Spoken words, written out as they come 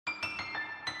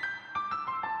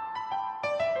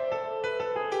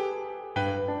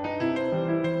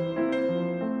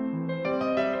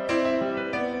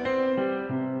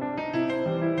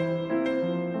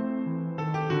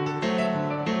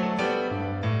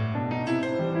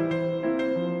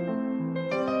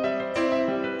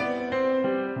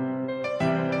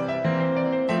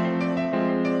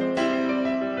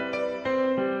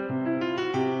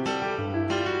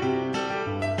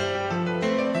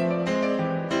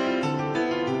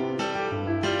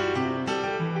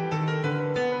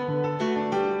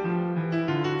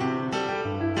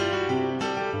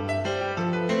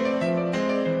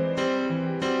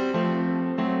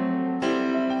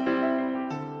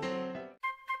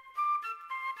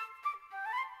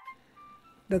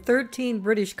The 13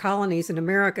 British colonies in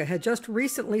America had just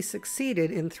recently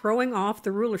succeeded in throwing off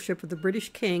the rulership of the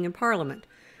British king and Parliament,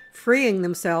 freeing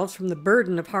themselves from the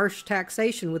burden of harsh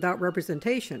taxation without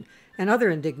representation and other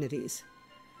indignities.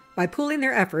 By pooling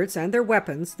their efforts and their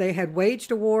weapons, they had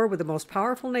waged a war with the most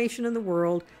powerful nation in the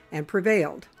world and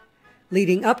prevailed.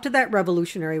 Leading up to that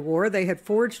Revolutionary War, they had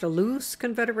forged a loose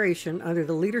confederation under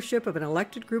the leadership of an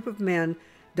elected group of men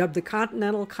dubbed the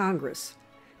Continental Congress.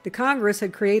 The Congress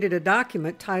had created a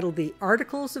document titled the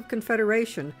Articles of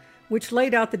Confederation, which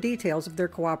laid out the details of their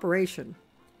cooperation.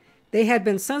 They had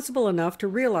been sensible enough to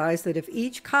realize that if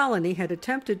each colony had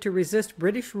attempted to resist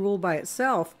British rule by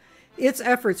itself, its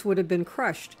efforts would have been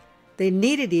crushed. They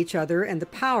needed each other and the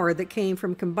power that came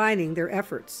from combining their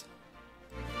efforts.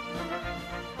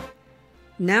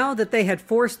 Now that they had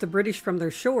forced the British from their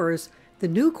shores, the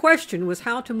new question was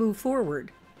how to move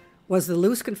forward. Was the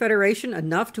loose confederation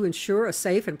enough to ensure a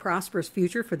safe and prosperous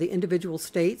future for the individual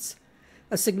states?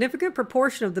 A significant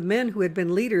proportion of the men who had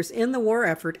been leaders in the war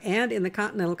effort and in the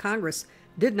Continental Congress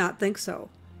did not think so.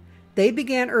 They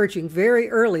began urging very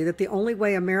early that the only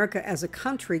way America as a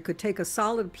country could take a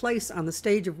solid place on the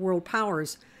stage of world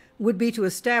powers would be to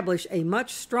establish a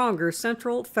much stronger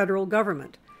central federal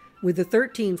government, with the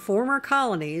 13 former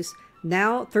colonies,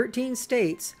 now 13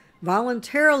 states,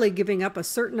 voluntarily giving up a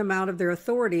certain amount of their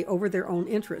authority over their own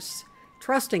interests,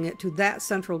 trusting it to that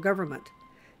central government.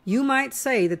 You might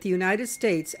say that the United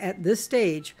States at this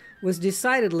stage was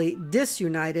decidedly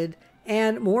disunited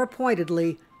and, more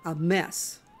pointedly, a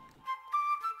mess.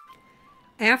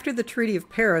 After the Treaty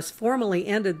of Paris formally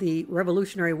ended the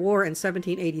Revolutionary War in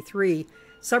 1783,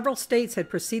 several states had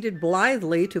proceeded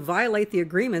blithely to violate the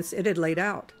agreements it had laid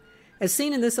out. As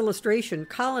seen in this illustration,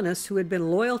 colonists who had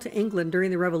been loyal to England during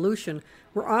the Revolution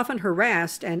were often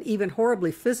harassed and even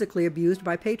horribly physically abused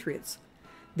by patriots.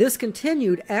 This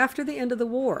continued after the end of the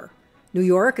war. New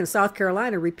York and South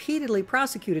Carolina repeatedly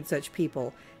prosecuted such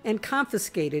people and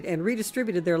confiscated and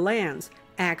redistributed their lands,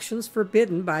 actions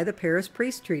forbidden by the Paris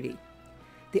Peace Treaty.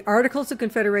 The Articles of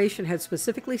Confederation had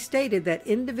specifically stated that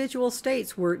individual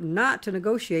states were not to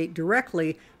negotiate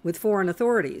directly with foreign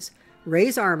authorities,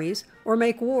 raise armies, or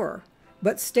make war.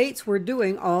 But states were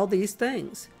doing all these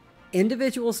things.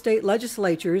 Individual state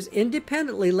legislatures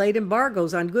independently laid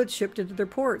embargoes on goods shipped into their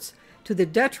ports, to the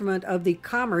detriment of the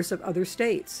commerce of other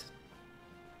states.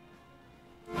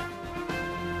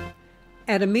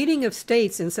 At a meeting of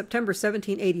states in September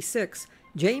 1786,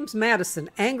 James Madison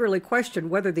angrily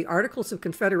questioned whether the Articles of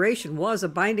Confederation was a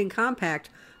binding compact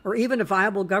or even a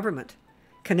viable government.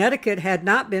 Connecticut had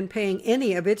not been paying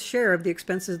any of its share of the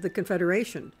expenses of the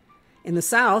Confederation. In the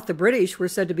South, the British were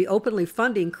said to be openly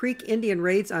funding Creek Indian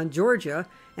raids on Georgia,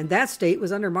 and that state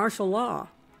was under martial law.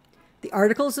 The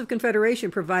Articles of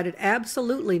Confederation provided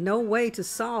absolutely no way to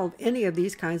solve any of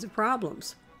these kinds of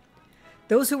problems.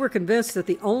 Those who were convinced that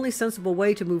the only sensible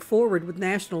way to move forward with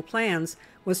national plans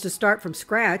was to start from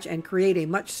scratch and create a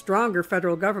much stronger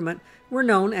federal government were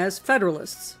known as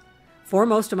Federalists.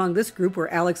 Foremost among this group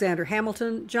were Alexander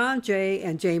Hamilton, John Jay,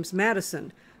 and James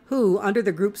Madison, who, under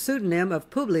the group pseudonym of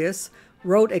Publius,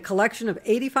 wrote a collection of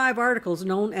 85 articles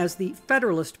known as the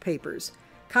Federalist Papers,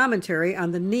 commentary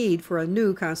on the need for a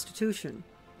new constitution.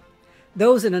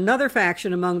 Those in another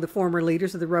faction among the former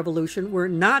leaders of the Revolution were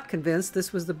not convinced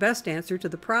this was the best answer to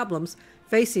the problems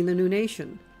facing the new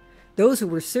nation. Those who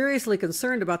were seriously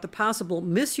concerned about the possible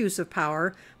misuse of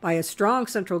power by a strong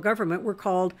central government were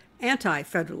called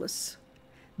anti-federalists.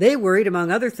 They worried, among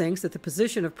other things, that the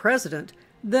position of president,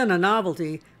 then a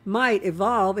novelty, might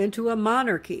evolve into a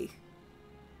monarchy.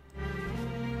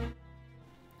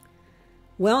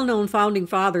 Well-known founding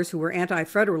fathers who were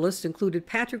anti-federalists included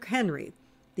Patrick Henry,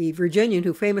 the Virginian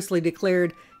who famously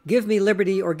declared, "Give me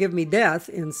liberty or give me death,"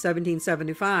 in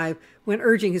 1775 when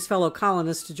urging his fellow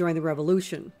colonists to join the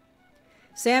Revolution.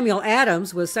 Samuel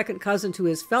Adams was second cousin to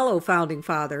his fellow founding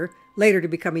father, later to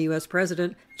become a U.S.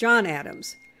 president, John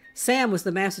Adams. Sam was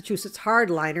the Massachusetts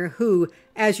hardliner who,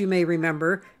 as you may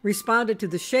remember, responded to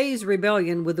the Shays'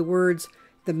 Rebellion with the words,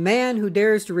 "The man who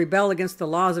dares to rebel against the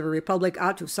laws of a republic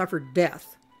ought to suffer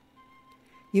death."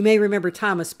 You may remember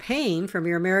Thomas Paine from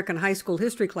your American high school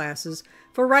history classes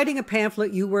for writing a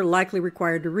pamphlet you were likely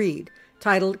required to read,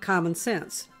 titled Common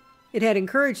Sense. It had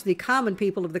encouraged the common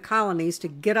people of the colonies to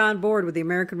get on board with the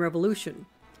American Revolution.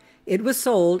 It was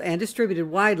sold and distributed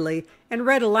widely and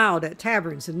read aloud at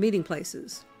taverns and meeting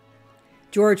places.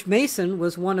 George Mason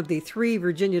was one of the 3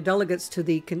 Virginia delegates to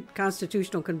the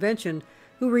Constitutional Convention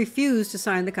who refused to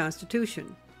sign the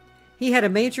Constitution. He had a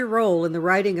major role in the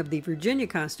writing of the Virginia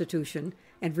Constitution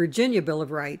and Virginia Bill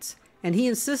of Rights, and he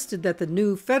insisted that the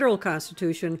new federal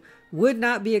Constitution would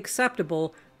not be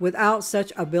acceptable without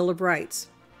such a Bill of Rights.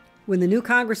 When the new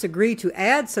Congress agreed to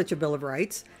add such a Bill of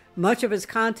Rights, much of its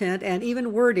content and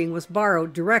even wording was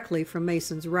borrowed directly from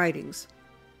Mason's writings.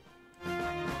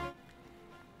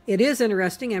 It is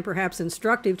interesting and perhaps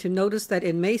instructive to notice that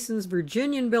in Mason's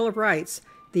Virginian Bill of Rights,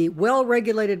 the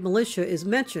well-regulated militia is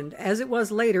mentioned, as it was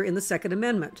later in the Second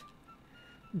Amendment.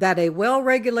 That a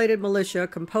well-regulated militia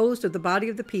composed of the body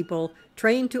of the people,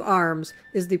 trained to arms,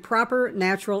 is the proper,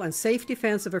 natural, and safe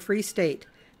defense of a free state,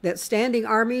 that standing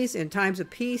armies in times of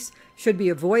peace should be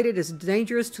avoided as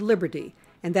dangerous to liberty,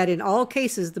 and that in all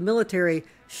cases the military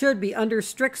should be under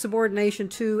strict subordination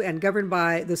to and governed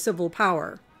by the civil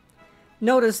power.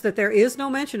 Notice that there is no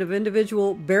mention of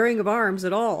individual bearing of arms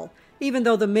at all, even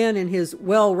though the men in his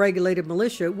well-regulated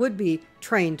militia would be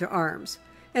trained to arms.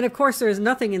 And of course there is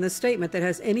nothing in this statement that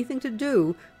has anything to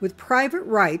do with private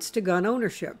rights to gun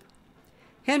ownership.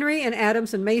 Henry and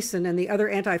Adams and Mason and the other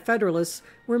anti-federalists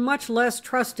were much less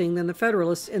trusting than the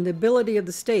Federalists in the ability of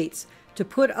the states to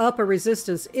put up a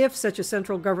resistance if such a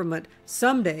central government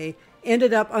someday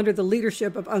ended up under the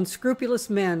leadership of unscrupulous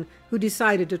men who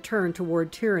decided to turn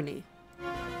toward tyranny.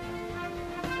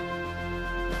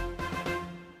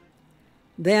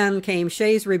 Then came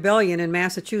Shays' Rebellion in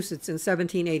Massachusetts in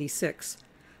 1786.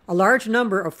 A large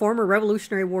number of former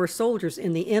Revolutionary War soldiers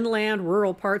in the inland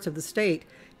rural parts of the state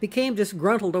became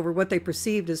disgruntled over what they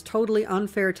perceived as totally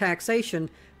unfair taxation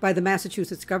by the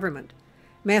Massachusetts government.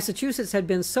 Massachusetts had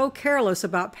been so careless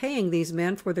about paying these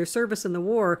men for their service in the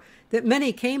war that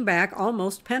many came back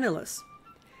almost penniless.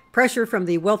 Pressure from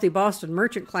the wealthy Boston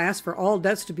merchant class for all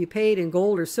debts to be paid in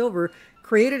gold or silver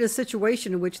created a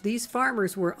situation in which these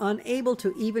farmers were unable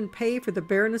to even pay for the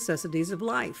bare necessities of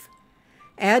life.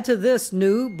 Add to this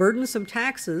new, burdensome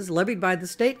taxes levied by the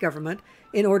state government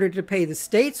in order to pay the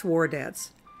state's war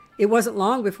debts. It wasn't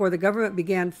long before the government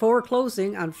began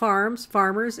foreclosing on farms,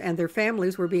 farmers, and their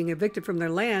families were being evicted from their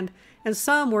land, and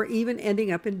some were even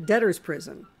ending up in debtor's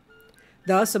prison.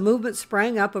 Thus, a movement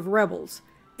sprang up of rebels,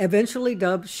 eventually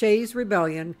dubbed Shays'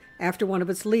 Rebellion after one of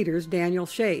its leaders, Daniel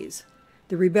Shays.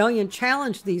 The rebellion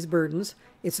challenged these burdens,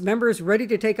 its members ready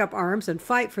to take up arms and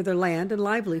fight for their land and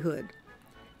livelihood.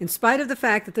 In spite of the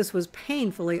fact that this was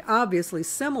painfully, obviously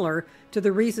similar to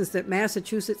the reasons that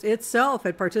Massachusetts itself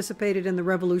had participated in the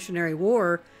Revolutionary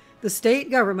War, the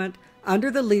state government, under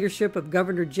the leadership of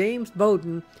Governor James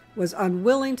Bowdoin, was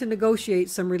unwilling to negotiate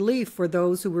some relief for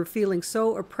those who were feeling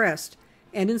so oppressed,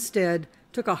 and instead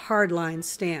took a hardline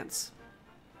stance.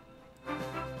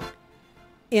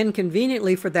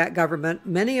 Inconveniently for that government,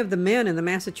 many of the men in the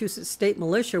Massachusetts state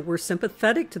militia were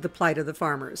sympathetic to the plight of the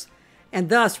farmers, and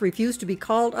thus refused to be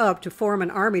called up to form an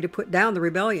army to put down the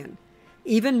rebellion.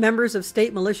 Even members of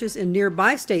state militias in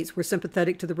nearby states were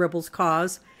sympathetic to the rebels'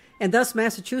 cause, and thus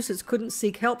Massachusetts couldn't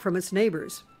seek help from its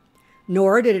neighbors.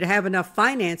 Nor did it have enough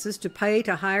finances to pay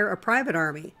to hire a private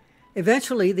army.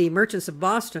 Eventually, the merchants of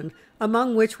Boston,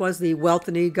 among which was the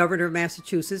wealthy governor of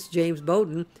Massachusetts, James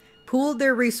Bowdoin, pooled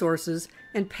their resources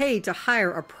and paid to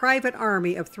hire a private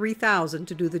army of 3,000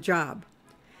 to do the job,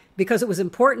 because it was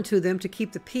important to them to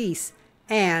keep the peace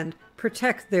and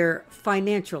protect their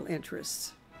financial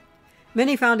interests.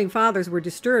 Many founding fathers were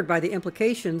disturbed by the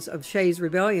implications of Shays'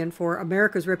 Rebellion for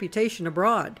America's reputation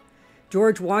abroad.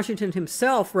 George Washington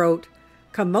himself wrote,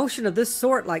 "Commotion of this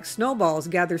sort, like snowballs,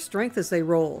 gathers strength as they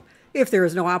roll. If there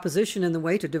is no opposition in the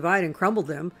way to divide and crumble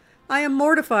them, I am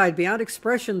mortified beyond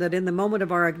expression that in the moment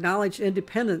of our acknowledged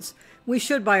independence, we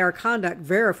should by our conduct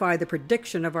verify the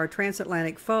prediction of our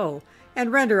transatlantic foe, and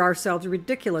render ourselves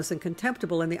ridiculous and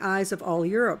contemptible in the eyes of all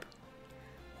Europe."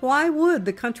 Why would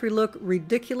the country look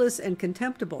ridiculous and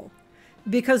contemptible?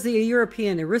 Because the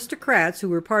European aristocrats who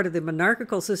were part of the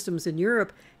monarchical systems in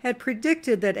Europe had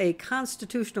predicted that a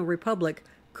constitutional republic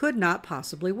could not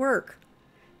possibly work.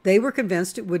 They were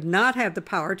convinced it would not have the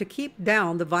power to keep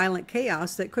down the violent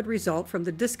chaos that could result from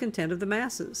the discontent of the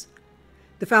masses.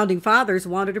 The Founding Fathers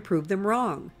wanted to prove them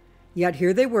wrong. Yet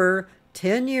here they were,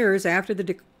 10 years after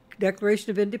the Declaration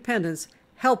of Independence,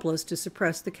 helpless to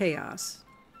suppress the chaos.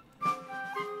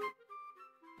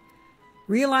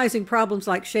 Realizing problems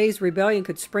like Shays' Rebellion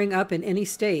could spring up in any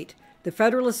state, the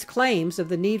Federalists' claims of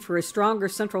the need for a stronger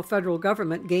central federal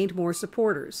government gained more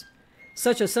supporters.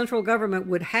 Such a central government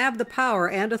would have the power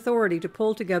and authority to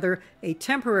pull together a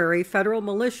temporary federal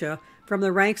militia from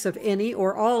the ranks of any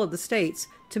or all of the states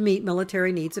to meet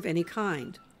military needs of any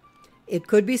kind. It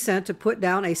could be sent to put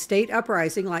down a state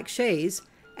uprising like Shays',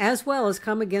 as well as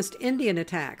come against Indian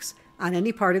attacks on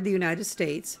any part of the United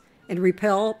States and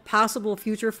repel possible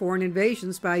future foreign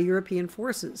invasions by European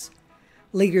forces.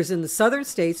 Leaders in the southern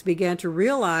states began to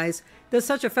realize that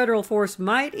such a federal force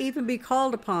might even be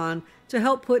called upon to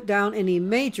help put down any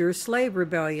major slave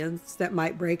rebellions that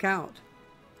might break out.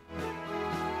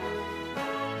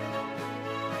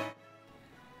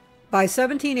 By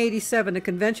 1787, a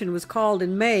convention was called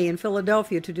in May in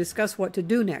Philadelphia to discuss what to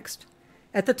do next.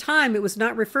 At the time, it was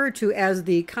not referred to as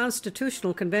the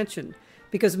Constitutional Convention,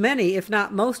 because many, if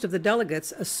not most, of the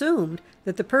delegates assumed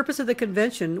that the purpose of the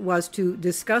convention was to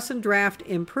discuss and draft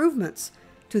improvements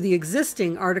to the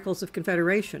existing Articles of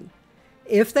Confederation.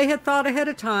 If they had thought ahead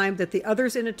of time that the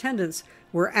others in attendance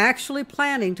were actually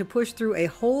planning to push through a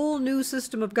whole new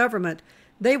system of government,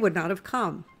 they would not have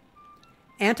come.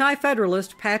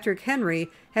 Anti-Federalist Patrick Henry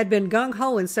had been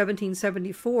gung-ho in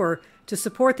 1774 to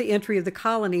support the entry of the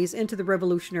colonies into the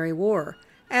Revolutionary War,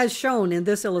 as shown in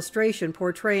this illustration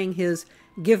portraying his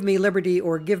 "Give me liberty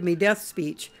or give me death"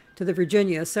 speech to the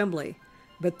Virginia Assembly.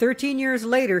 But 13 years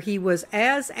later, he was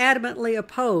as adamantly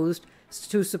opposed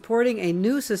to supporting a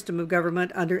new system of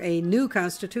government under a new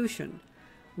constitution.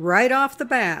 Right off the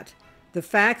bat, the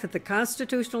fact that the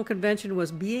Constitutional Convention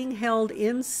was being held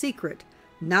in secret,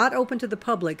 not open to the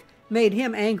public, made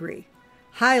him angry.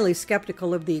 Highly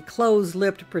skeptical of the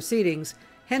close-lipped proceedings,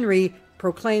 Henry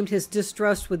proclaimed his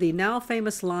distrust with the now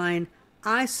famous line,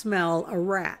 "I smell a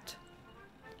rat."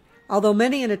 Although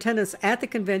many in attendance at the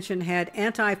convention had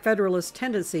anti-Federalist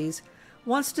tendencies,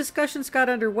 once discussions got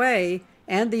underway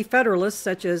and the Federalists,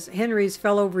 such as Henry's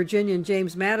fellow Virginian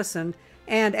James Madison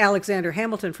and Alexander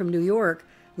Hamilton from New York,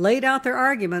 laid out their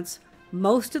arguments,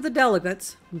 most of the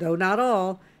delegates, though not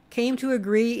all, came to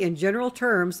agree in general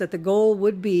terms that the goal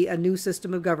would be a new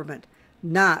system of government,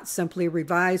 not simply a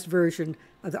revised version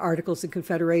of the Articles of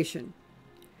Confederation.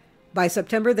 By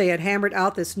September, they had hammered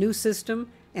out this new system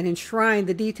and enshrined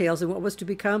the details in what was to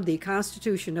become the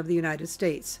Constitution of the United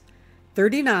States.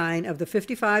 39 of the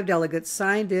 55 delegates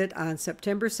signed it on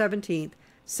September 17,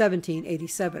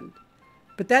 1787.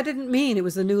 But that didn't mean it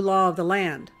was the new law of the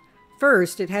land.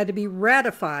 First, it had to be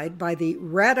ratified by the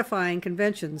ratifying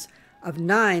conventions of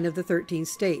 9 of the 13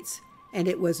 states, and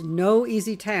it was no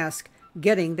easy task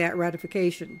getting that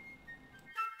ratification.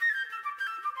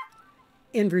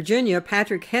 In Virginia,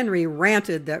 Patrick Henry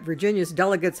ranted that Virginia's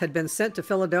delegates had been sent to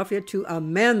Philadelphia to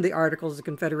amend the Articles of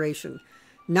Confederation,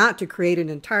 not to create an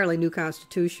entirely new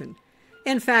constitution.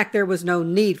 In fact, there was no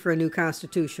need for a new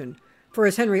constitution, for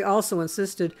as Henry also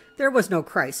insisted, there was no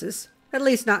crisis, at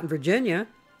least not in Virginia.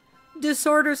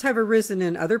 Disorders have arisen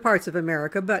in other parts of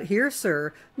America, but here,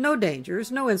 sir, no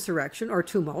dangers, no insurrection or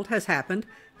tumult has happened.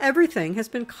 Everything has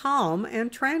been calm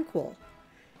and tranquil.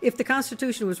 If the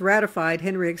Constitution was ratified,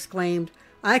 Henry exclaimed,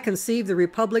 "I conceive the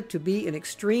Republic to be in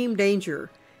extreme danger.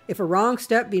 If a wrong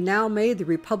step be now made, the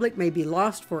Republic may be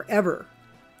lost forever."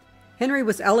 Henry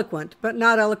was eloquent, but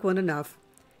not eloquent enough.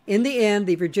 In the end,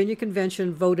 the Virginia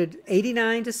Convention voted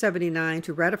 89 to 79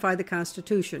 to ratify the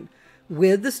Constitution,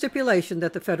 with the stipulation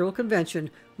that the Federal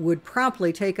Convention would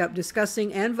promptly take up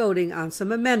discussing and voting on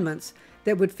some amendments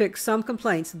that would fix some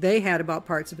complaints they had about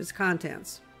parts of its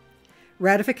contents.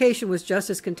 Ratification was just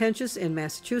as contentious in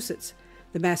Massachusetts.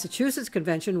 The Massachusetts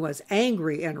Convention was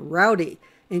angry and rowdy,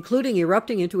 including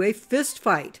erupting into a fist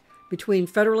fight between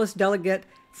Federalist delegate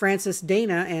Francis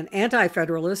Dana and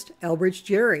anti-Federalist Elbridge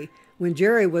Gerry, when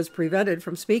Gerry was prevented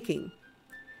from speaking.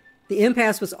 The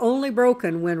impasse was only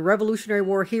broken when Revolutionary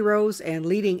War heroes and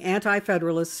leading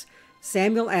anti-Federalists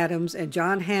Samuel Adams and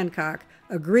John Hancock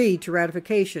agreed to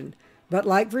ratification, but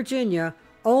like Virginia,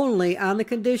 only on the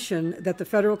condition that the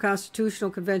Federal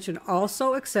Constitutional Convention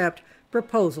also accept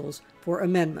proposals for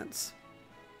amendments.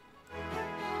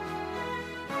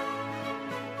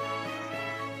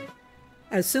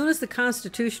 As soon as the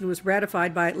Constitution was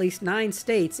ratified by at least 9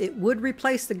 states, it would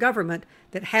replace the government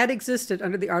that had existed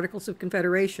under the Articles of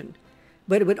Confederation,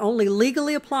 but it would only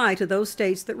legally apply to those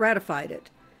states that ratified it.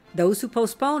 Those who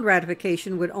postponed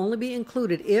ratification would only be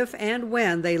included if and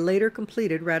when they later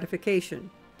completed ratification.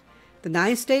 The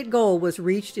 9-state goal was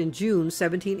reached in June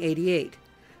 1788.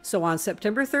 So on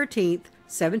September 13,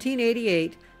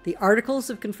 1788, the Articles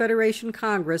of Confederation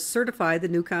Congress certified the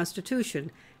new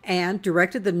Constitution and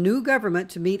directed the new government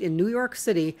to meet in New York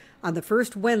City on the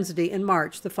first Wednesday in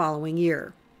March the following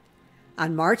year.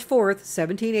 On March 4,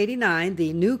 1789,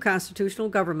 the new constitutional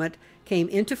government came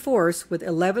into force with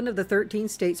 11 of the 13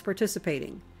 states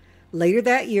participating. Later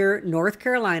that year, North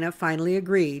Carolina finally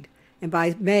agreed, and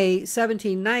by May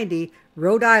 1790,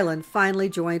 Rhode Island finally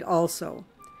joined also.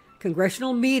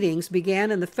 Congressional meetings began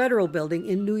in the Federal Building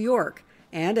in New York,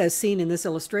 and as seen in this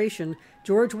illustration,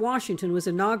 George Washington was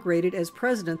inaugurated as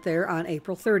president there on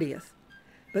April 30th.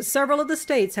 But several of the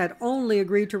states had only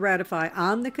agreed to ratify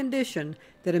on the condition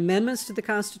that amendments to the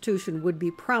Constitution would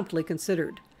be promptly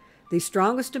considered. The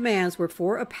strongest demands were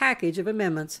for a package of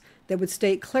amendments that would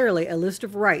state clearly a list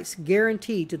of rights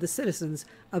guaranteed to the citizens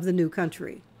of the new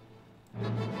country.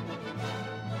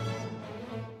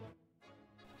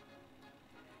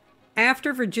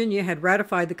 After Virginia had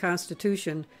ratified the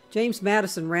Constitution, James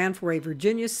Madison ran for a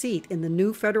Virginia seat in the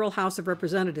new federal House of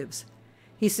Representatives.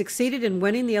 He succeeded in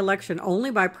winning the election only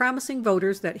by promising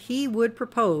voters that he would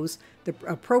propose the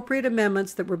appropriate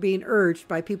amendments that were being urged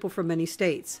by people from many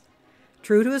states.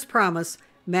 True to his promise,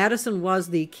 Madison was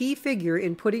the key figure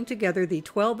in putting together the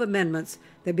 12 amendments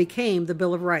that became the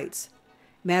Bill of Rights.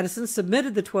 Madison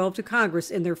submitted the 12 to Congress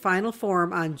in their final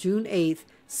form on June 8,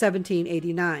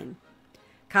 1789.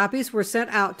 Copies were sent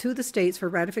out to the states for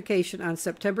ratification on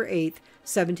September 8,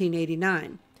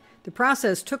 1789. The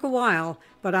process took a while,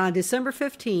 but on December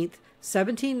 15,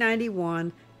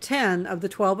 1791, 10 of the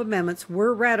 12 amendments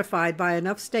were ratified by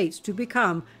enough states to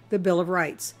become the Bill of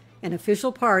Rights, an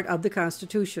official part of the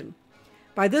Constitution.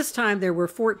 By this time, there were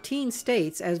 14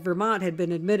 states, as Vermont had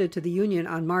been admitted to the Union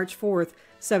on March 4,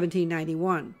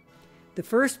 1791. The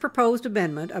first proposed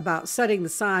amendment about setting the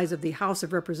size of the House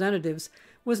of Representatives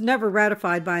was never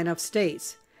ratified by enough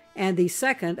states, and the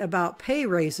second about pay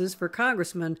raises for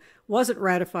congressmen wasn't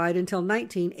ratified until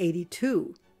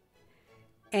 1982.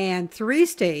 And 3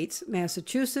 states,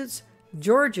 Massachusetts,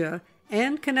 Georgia,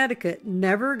 and Connecticut,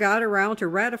 never got around to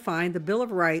ratifying the Bill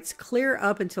of Rights clear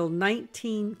up until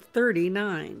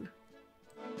 1939.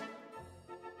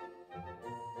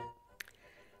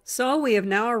 So we have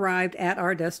now arrived at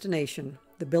our destination,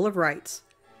 the Bill of Rights.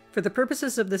 For the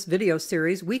purposes of this video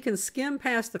series, we can skim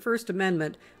past the First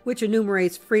Amendment, which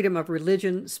enumerates freedom of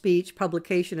religion, speech,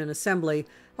 publication, and assembly,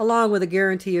 along with a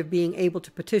guarantee of being able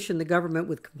to petition the government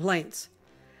with complaints.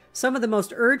 Some of the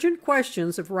most urgent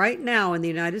questions of right now in the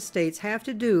United States have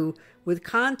to do with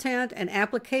content and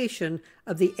application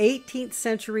of the 18th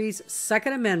century's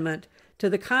Second Amendment to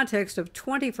the context of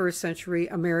 21st century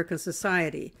American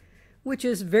society, which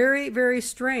is very, very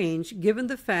strange given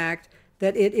the fact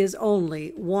that it is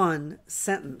only one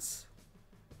sentence.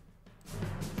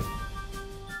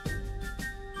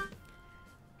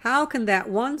 How can that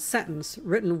one sentence,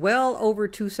 written well over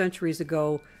 2 centuries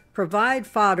ago, provide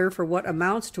fodder for what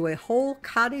amounts to a whole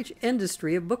cottage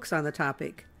industry of books on the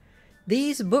topic?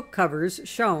 These book covers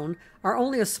shown are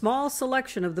only a small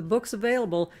selection of the books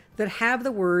available that have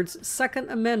the words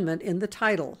Second Amendment in the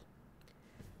title.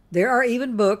 There are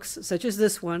even books, such as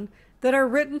this one, that are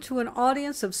written to an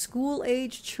audience of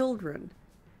school-age children.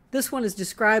 This one is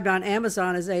described on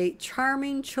Amazon as a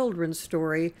charming children's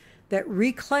story that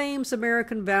reclaims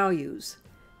American values.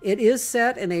 It is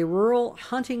set in a rural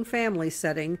hunting family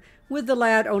setting, with the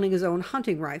lad owning his own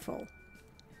hunting rifle.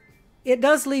 It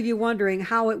does leave you wondering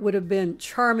how it would have been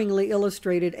charmingly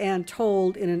illustrated and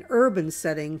told in an urban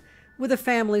setting with a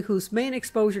family whose main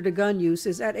exposure to gun use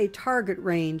is at a target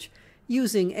range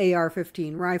using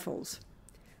AR-15 rifles.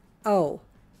 Oh,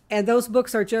 and those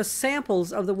books are just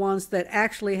samples of the ones that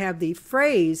actually have the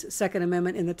phrase Second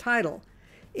Amendment in the title.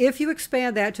 If you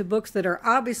expand that to books that are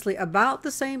obviously about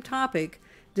the same topic,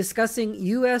 discussing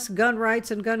U.S. gun rights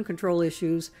and gun control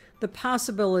issues, the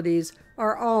possibilities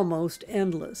are almost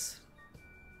endless.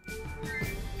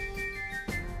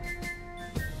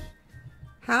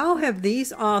 How have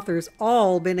these authors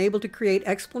all been able to create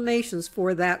explanations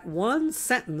for that one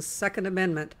sentence Second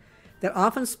Amendment that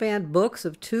often spanned books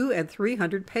of 200 and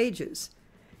 300 pages?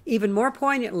 Even more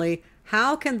poignantly,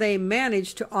 how can they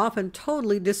manage to often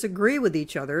totally disagree with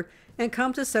each other and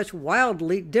come to such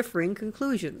wildly differing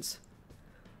conclusions?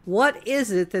 What is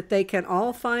it that they can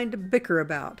all find to bicker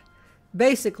about?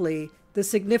 Basically, the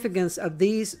significance of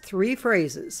these 3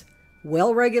 phrases: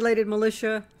 well-regulated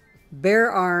militia,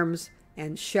 bear arms,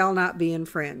 and shall not be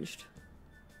infringed.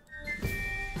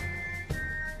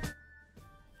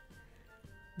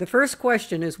 The first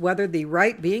question is whether the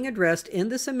right being addressed in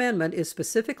this amendment is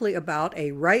specifically about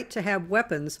a right to have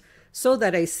weapons so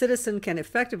that a citizen can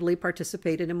effectively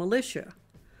participate in a militia.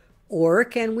 Or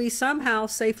can we somehow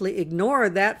safely ignore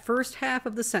that first half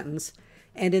of the sentence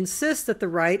and insist that the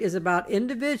right is about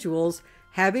individuals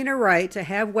having a right to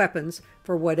have weapons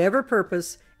for whatever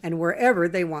purpose and wherever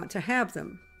they want to have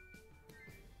them?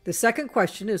 The second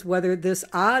question is whether this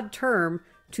odd term,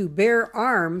 to bear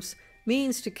arms,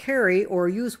 means to carry or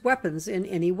use weapons in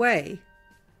any way.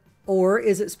 Or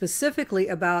is it specifically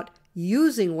about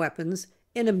using weapons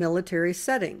in a military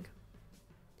setting?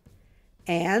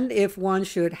 And if one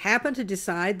should happen to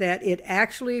decide that it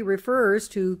actually refers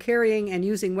to carrying and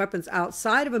using weapons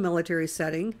outside of a military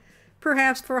setting,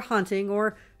 perhaps for hunting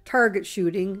or target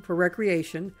shooting for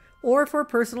recreation, or for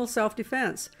personal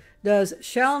self-defense, does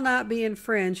shall not be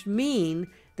infringed mean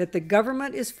that the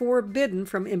government is forbidden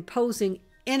from imposing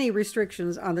any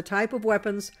restrictions on the type of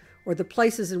weapons or the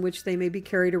places in which they may be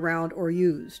carried around or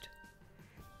used?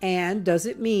 And does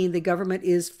it mean the government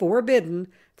is forbidden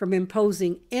from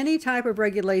imposing any type of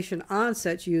regulation on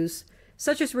such use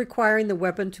such as requiring the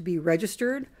weapon to be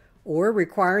registered or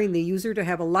requiring the user to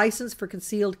have a license for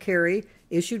concealed carry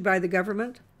issued by the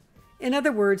government. In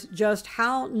other words, just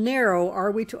how narrow are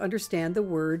we to understand the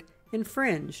word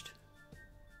infringed?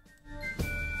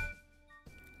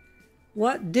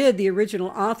 What did the original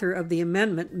author of the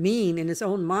amendment mean in his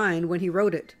own mind when he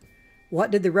wrote it?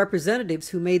 What did the representatives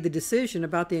who made the decision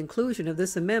about the inclusion of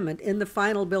this amendment in the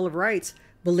final Bill of Rights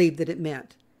believe that it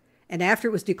meant? And after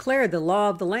it was declared the law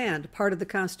of the land, part of the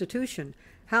Constitution,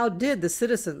 how did the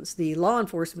citizens, the law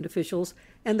enforcement officials,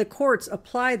 and the courts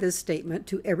apply this statement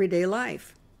to everyday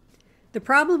life? The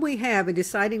problem we have in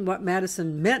deciding what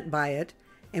Madison meant by it,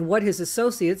 and what his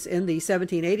associates in the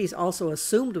 1780s also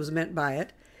assumed was meant by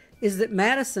it, is that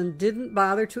Madison didn't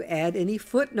bother to add any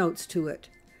footnotes to it,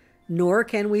 nor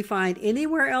can we find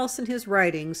anywhere else in his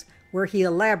writings where he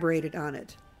elaborated on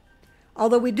it.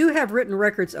 Although we do have written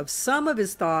records of some of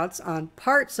his thoughts on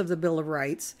parts of the Bill of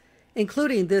Rights,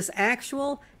 including this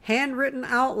actual handwritten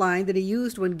outline that he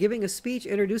used when giving a speech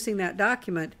introducing that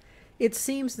document, it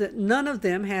seems that none of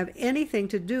them have anything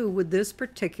to do with this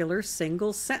particular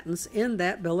single sentence in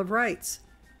that Bill of Rights.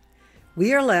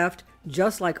 We are left,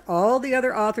 just like all the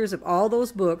other authors of all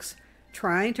those books,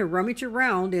 trying to rummage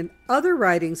around in other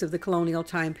writings of the colonial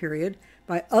time period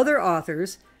by other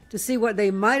authors to see what they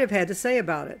might have had to say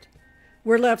about it.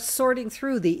 We're left sorting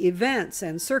through the events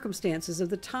and circumstances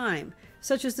of the time,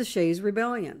 such as the Shays'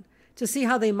 Rebellion, to see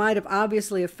how they might have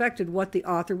obviously affected what the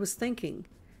author was thinking.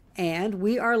 And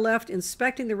we are left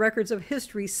inspecting the records of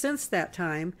history since that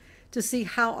time to see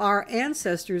how our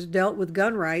ancestors dealt with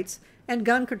gun rights and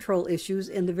gun control issues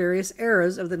in the various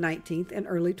eras of the 19th and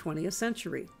early 20th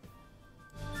century.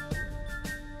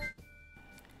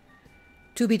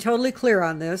 To be totally clear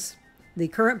on this, the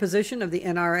current position of the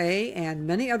NRA and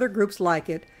many other groups like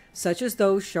it, such as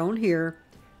those shown here,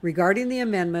 regarding the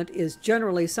amendment is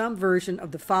generally some version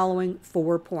of the following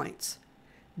 4 points.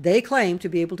 They claim to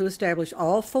be able to establish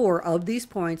all 4 of these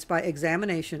points by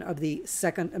examination of the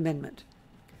Second Amendment.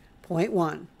 Point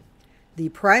 1. The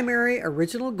primary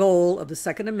original goal of the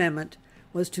Second Amendment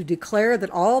was to declare that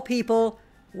all people,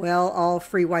 well, all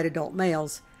free white adult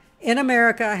males, in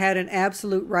America had an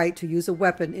absolute right to use a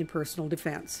weapon in personal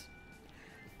defense.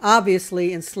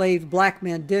 Obviously, enslaved black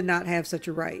men did not have such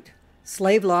a right.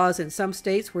 Slave laws in some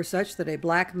states were such that a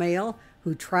black male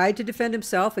who tried to defend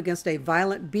himself against a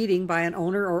violent beating by an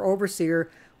owner or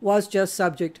overseer was just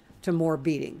subject to more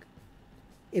beating.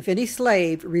 If any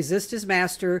slave resist his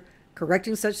master,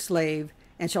 correcting such slave,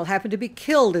 and shall happen to be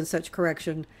killed in such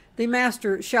correction, the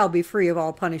master shall be free of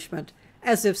all punishment,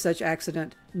 as if such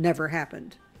accident never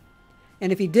happened.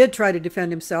 And if he did try to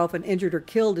defend himself and injured or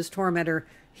killed his tormentor,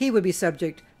 he would be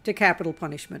subject to capital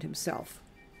punishment himself.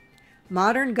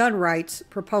 Modern gun rights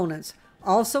proponents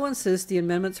also insist the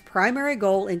amendment's primary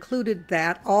goal included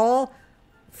that all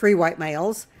free white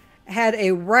males had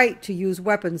a right to use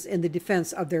weapons in the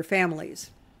defense of their families.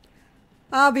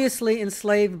 Obviously,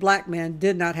 enslaved black men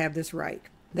did not have this right.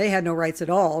 They had no rights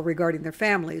at all regarding their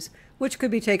families, which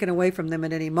could be taken away from them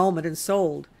at any moment and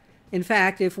sold. In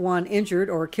fact, if one injured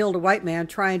or killed a white man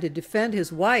trying to defend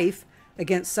his wife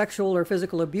against sexual or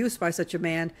physical abuse by such a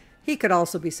man, he could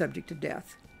also be subject to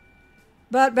death.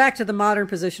 But back to the modern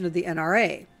position of the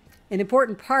NRA. An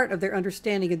important part of their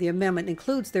understanding of the amendment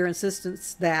includes their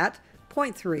insistence that,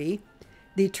 point 3,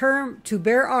 the term to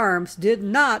bear arms did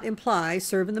not imply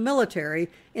serve in the military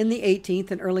in the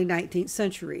 18th and early 19th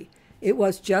century. It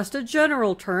was just a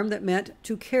general term that meant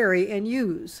to carry and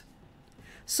use.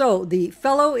 So the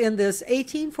fellow in this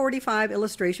 1845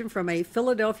 illustration from a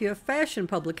Philadelphia fashion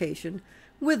publication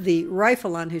with the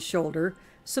rifle on his shoulder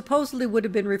supposedly would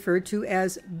have been referred to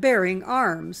as bearing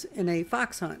arms in a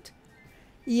fox hunt.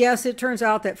 Yes, it turns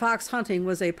out that fox hunting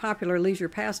was a popular leisure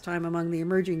pastime among the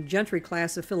emerging gentry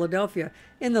class of Philadelphia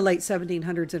in the late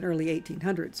 1700s and early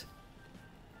 1800s.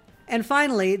 And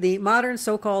finally, the modern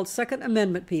so-called Second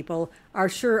Amendment people are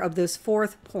sure of this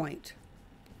 4th point.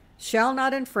 Shall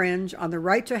not infringe on the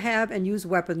right to have and use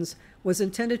weapons was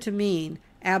intended to mean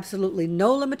absolutely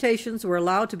no limitations were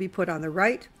allowed to be put on the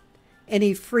right.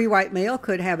 Any free white male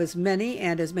could have as many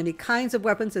and as many kinds of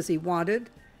weapons as he wanted.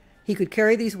 He could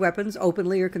carry these weapons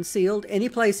openly or concealed any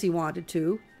place he wanted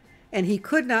to, and he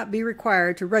could not be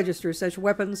required to register such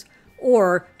weapons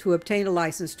or to obtain a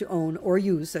license to own or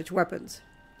use such weapons.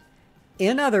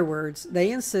 In other words,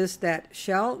 they insist that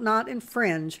shall not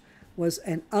infringe was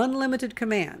an unlimited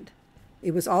command.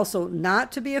 It was also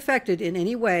not to be affected in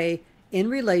any way in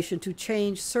relation to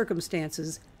changed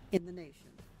circumstances in the nation.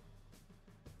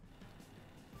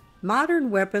 Modern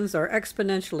weapons are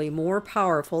exponentially more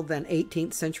powerful than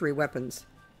 18th century weapons.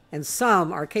 and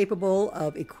some are capable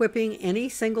of equipping any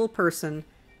single person,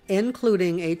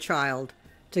 including a child,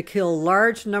 to kill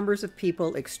large numbers of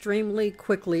people extremely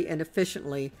quickly and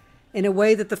efficiently in a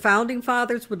way that the Founding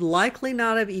Fathers would likely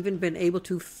not have even been able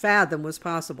to fathom was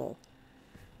possible.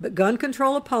 But gun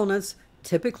control opponents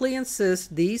typically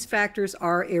insist these factors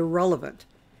are irrelevant.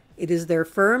 It is their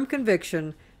firm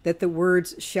conviction that the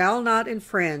words "shall not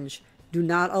infringe" do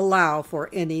not allow for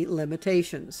any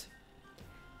limitations.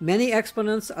 Many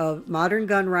exponents of modern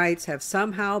gun rights have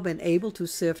somehow been able to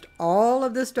sift all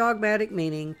of this dogmatic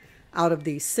meaning out of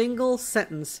the single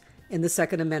sentence in the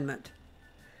Second Amendment.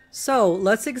 So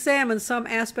let's examine some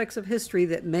aspects of history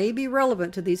that may be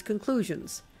relevant to these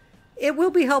conclusions. It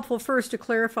will be helpful first to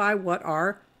clarify what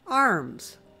are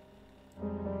arms.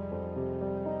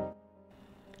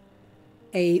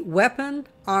 A weapon,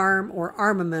 arm, or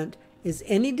armament is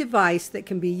any device that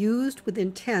can be used with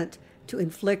intent to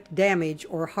inflict damage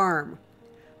or harm.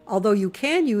 Although you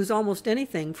can use almost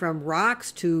anything from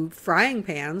rocks to frying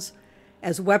pans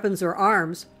as weapons or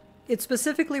arms, it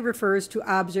specifically refers to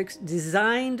objects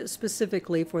designed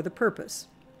specifically for the purpose.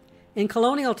 In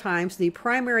colonial times, the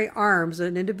primary arms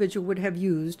an individual would have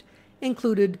used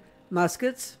included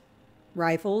muskets,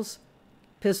 rifles,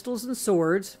 pistols and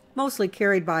swords, mostly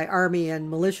carried by army and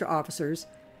militia officers,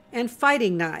 and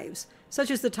fighting knives,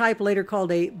 such as the type later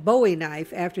called a Bowie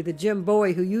knife after the Jim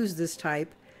Bowie who used this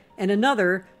type, and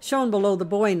another, shown below the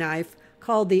Bowie knife,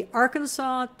 called the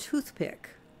Arkansas toothpick.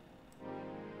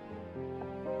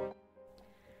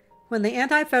 When the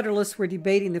Anti-Federalists were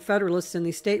debating the Federalists in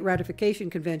the state ratification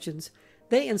conventions,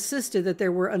 they insisted that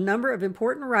there were a number of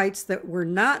important rights that were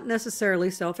not necessarily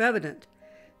self-evident.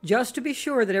 Just to be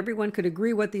sure that everyone could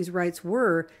agree what these rights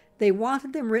were, they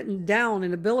wanted them written down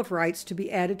in a Bill of Rights to be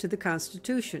added to the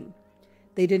Constitution.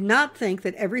 They did not think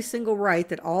that every single right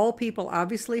that all people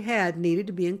obviously had needed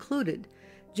to be included,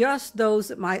 just those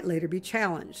that might later be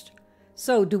challenged.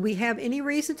 So, do we have any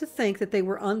reason to think that they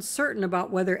were uncertain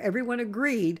about whether everyone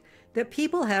agreed that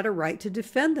people had a right to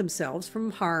defend themselves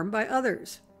from harm by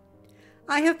others?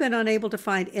 I have been unable to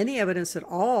find any evidence at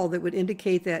all that would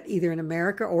indicate that either in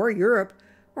America or Europe,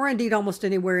 or indeed almost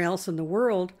anywhere else in the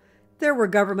world, there were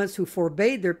governments who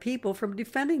forbade their people from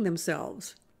defending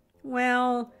themselves.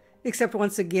 Well, except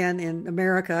once again in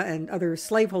America and other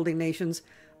slaveholding nations,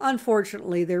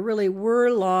 unfortunately there really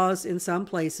were laws in some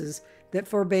places that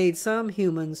forbade some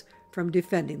humans from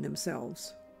defending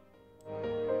themselves.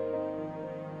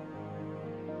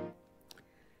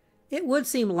 It would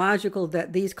seem logical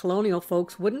that these colonial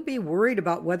folks wouldn't be worried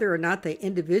about whether or not they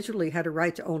individually had a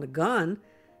right to own a gun,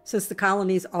 since the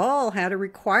colonies all had a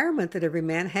requirement that every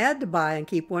man had to buy and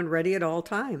keep one ready at all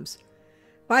times.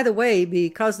 By the way,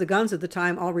 because the guns at the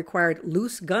time all required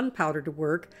loose gunpowder to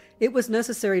work, it was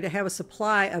necessary to have a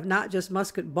supply of not just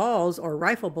musket balls or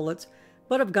rifle bullets,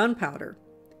 but of gunpowder.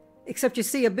 Except you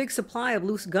see, a big supply of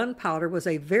loose gunpowder was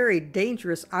a very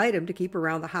dangerous item to keep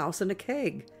around the house in a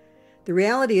keg. The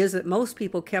reality is that most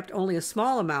people kept only a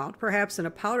small amount, perhaps in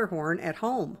a powder horn, at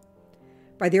home.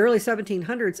 By the early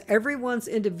 1700s, everyone's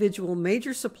individual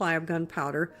major supply of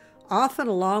gunpowder, often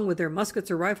along with their muskets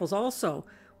or rifles also,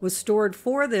 was stored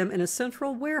for them in a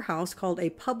central warehouse called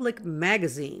a public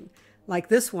magazine, like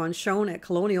this one shown at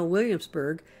Colonial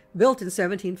Williamsburg, built in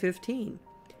 1715.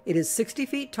 It is 60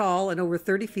 feet tall and over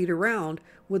 30 feet around,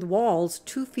 with walls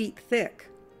 2 feet thick.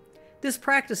 This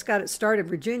practice got its start in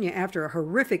Virginia after a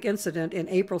horrific incident in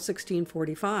April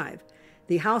 1645.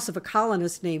 The house of a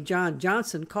colonist named John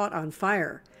Johnson caught on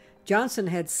fire. Johnson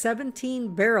had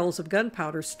 17 barrels of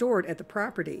gunpowder stored at the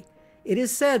property. It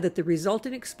is said that the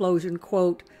resulting explosion,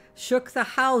 quote, shook the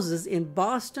houses in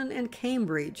Boston and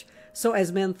Cambridge, so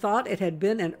as men thought it had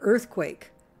been an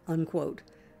earthquake, unquote.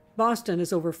 Boston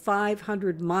is over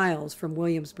 500 miles from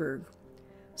Williamsburg.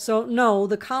 So no,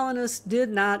 the colonists did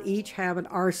not each have an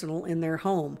arsenal in their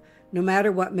home, no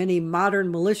matter what many modern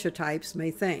militia types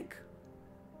may think.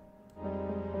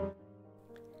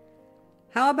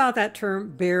 How about that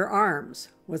term, bear arms?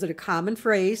 Was it a common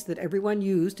phrase that everyone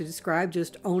used to describe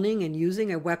just owning and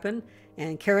using a weapon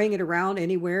and carrying it around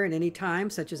anywhere and any time,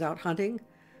 such as out hunting?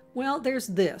 Well, there's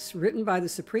this, written by the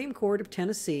Supreme Court of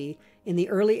Tennessee in the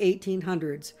early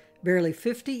 1800s, barely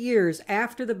 50 years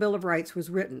after the Bill of Rights was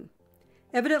written.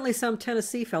 Evidently, some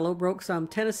Tennessee fellow broke some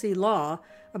Tennessee law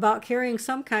about carrying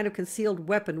some kind of concealed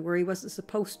weapon where he wasn't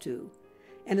supposed to,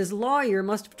 and his lawyer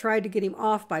must have tried to get him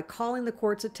off by calling the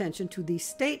court's attention to the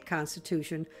state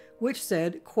constitution, which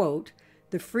said, quote,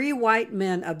 "The free white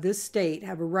men of this state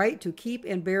have a right to keep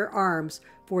and bear arms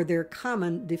for their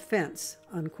common defense,"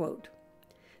 unquote.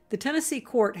 The Tennessee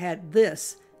court had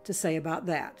this to say about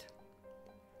that.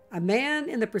 A man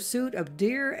in the pursuit of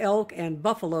deer, elk, and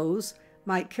buffaloes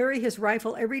might carry his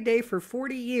rifle every day for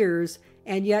 40 years,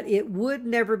 and yet it would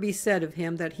never be said of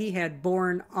him that he had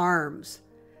borne arms.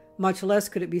 Much less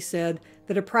could it be said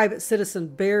that a private citizen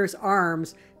bears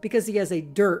arms because he has a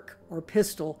dirk or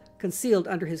pistol concealed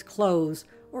under his clothes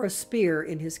or a spear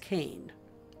in his cane.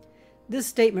 This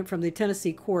statement from the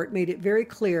Tennessee court made it very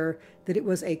clear that it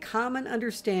was a common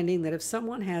understanding that if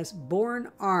someone has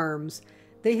borne arms,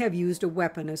 they have used a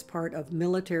weapon as part of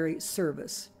military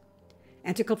service.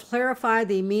 And to clarify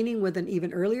the meaning with an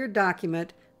even earlier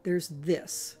document, there's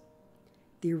this.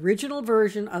 The original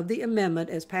version of the amendment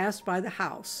as passed by the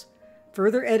House.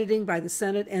 Further editing by the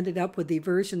Senate ended up with the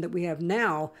version that we have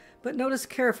now, but notice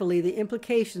carefully the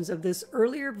implications of this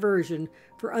earlier version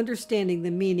for understanding the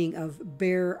meaning of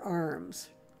bear arms.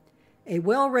 A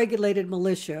well-regulated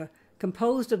militia,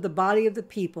 composed of the body of the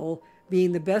people,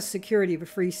 being the best security of a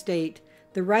free state,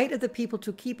 the right of the people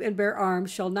to keep and bear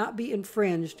arms shall not be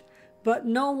infringed, but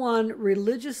no one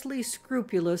religiously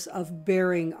scrupulous of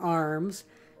bearing arms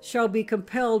shall be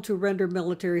compelled to render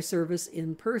military service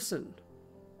in person.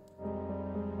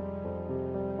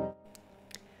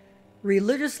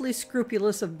 Religiously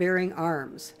scrupulous of bearing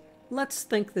arms. Let's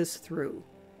think this through.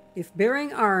 If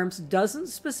bearing arms doesn't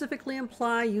specifically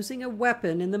imply using a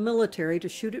weapon in the military to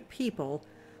shoot at people,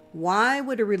 why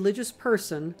would a religious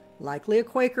person, likely a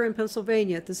Quaker in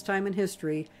Pennsylvania at this time in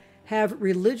history, have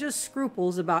religious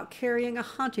scruples about carrying a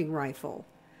hunting rifle?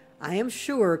 I am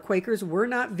sure Quakers were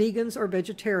not vegans or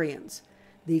vegetarians.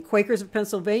 The Quakers of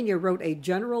Pennsylvania wrote a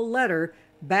general letter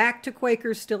back to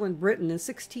Quakers still in Britain in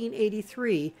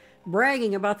 1683,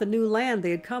 bragging about the new land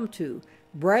they had come to,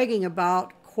 bragging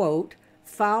about, quote,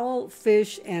 fowl,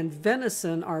 fish, and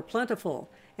venison are plentiful,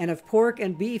 and of pork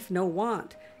and beef no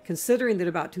want, considering that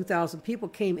about 2,000 people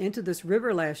came into this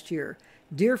river last year.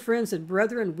 Dear friends and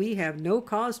brethren, we have no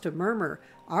cause to murmur.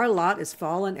 Our lot is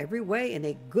fallen every way in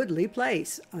a goodly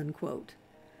place, unquote.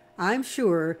 I'm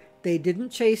sure they didn't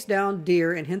chase down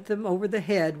deer and hit them over the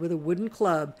head with a wooden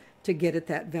club to get at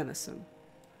that venison.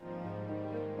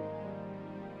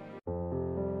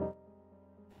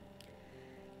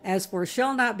 As for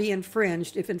shall not be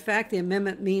infringed, if in fact the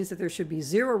amendment means that there should be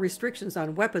zero restrictions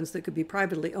on weapons that could be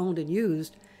privately owned and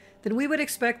used, then we would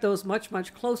expect those much,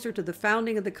 much closer to the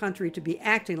founding of the country to be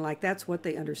acting like that's what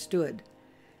they understood.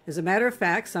 As a matter of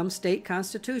fact, some state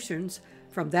constitutions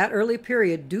from that early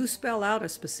period do spell out a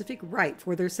specific right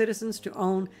for their citizens to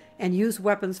own and use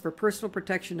weapons for personal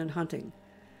protection and hunting.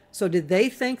 So did they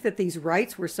think that these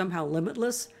rights were somehow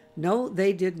limitless? No,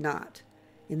 they did not.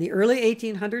 In the early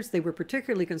 1800s, they were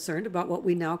particularly concerned about what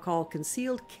we now call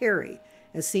concealed carry,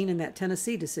 as seen in that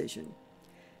Tennessee decision.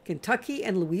 Kentucky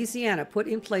and Louisiana put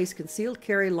in place concealed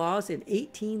carry laws in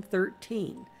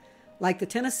 1813. Like the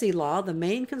Tennessee law, the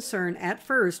main concern at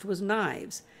first was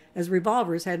knives, as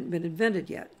revolvers hadn't been invented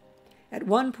yet. At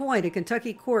one point, a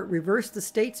Kentucky court reversed the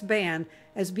state's ban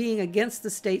as being against the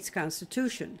state's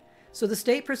constitution, so the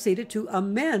state proceeded to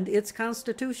amend its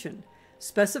constitution,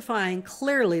 specifying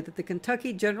clearly that the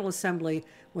Kentucky General Assembly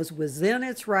was within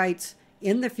its rights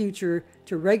in the future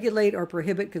to regulate or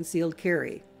prohibit concealed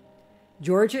carry.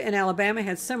 Georgia and Alabama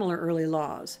had similar early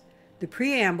laws. The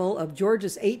preamble of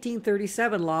Georgia's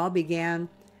 1837 law began,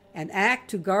 "An act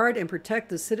to guard and protect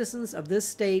the citizens of this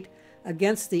state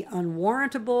against the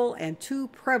unwarrantable and too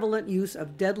prevalent use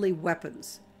of deadly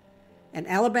weapons." And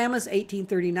Alabama's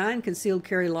 1839 concealed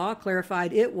carry law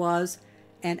clarified it was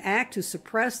an act to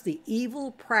suppress the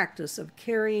evil practice of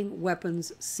carrying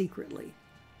weapons secretly.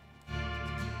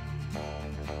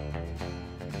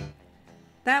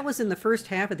 That was in the first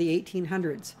half of the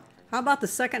 1800s. How about the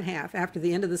second half, after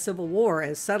the end of the Civil War,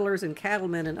 as settlers and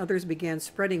cattlemen and others began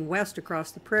spreading west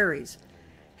across the prairies?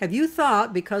 Have you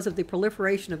thought, because of the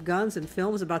proliferation of guns and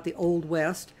films about the Old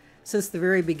West, since the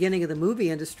very beginning of the movie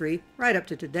industry, right up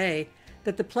to today,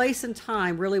 that the place and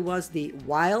time really was the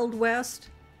Wild West?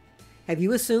 Have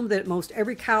you assumed that most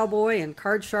every cowboy and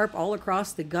card sharp all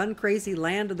across the gun-crazy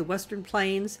land of the Western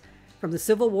Plains, from the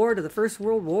Civil War to the First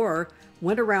World War,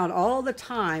 went around all the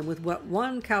time with what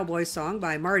one cowboy song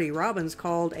by Marty Robbins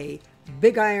called a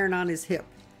big iron on his hip?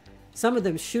 Some of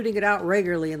them shooting it out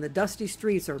regularly in the dusty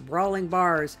streets or brawling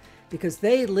bars because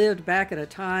they lived back at a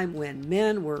time when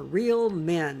men were real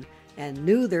men and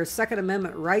knew their Second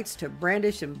Amendment rights to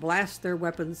brandish and blast their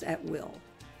weapons at will.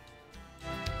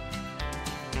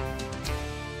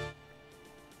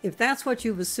 If that's what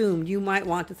you've assumed, you might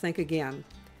want to think again.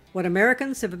 What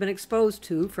Americans have been exposed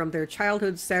to from their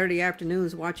childhood Saturday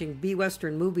afternoons watching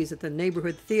B-Western movies at the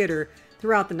neighborhood theater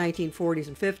throughout the 1940s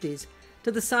and 50s,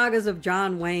 to the sagas of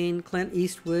John Wayne, Clint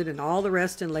Eastwood, and all the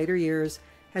rest in later years,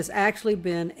 has actually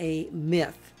been a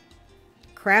myth.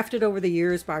 crafted over the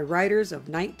years by writers of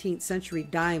 19th century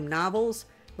dime novels,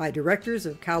 by directors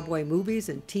of cowboy movies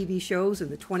and TV shows in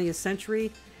the 20th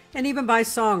century, and even by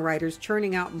songwriters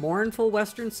churning out mournful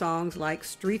Western songs like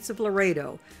Streets of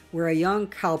Laredo, where a young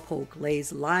cowpoke lays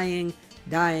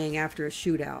dying after a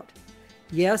shootout.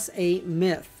 Yes, a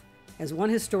myth. As one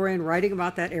historian writing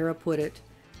about that era put it,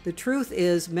 the truth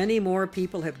is many more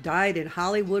people have died in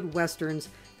Hollywood Westerns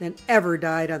than ever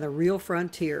died on the real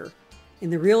frontier. In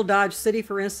the real Dodge City,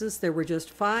 for instance, there were just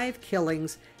 5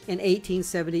 killings in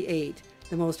 1878,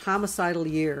 the most homicidal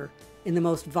year. In the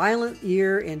most violent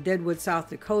year in Deadwood,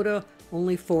 South Dakota,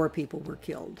 only 4 people were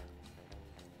killed.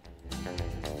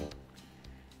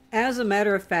 As a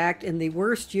matter of fact, in the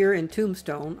worst year in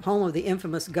Tombstone, home of the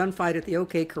infamous gunfight at the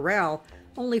OK Corral,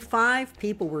 only 5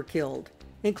 people were killed,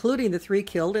 including the 3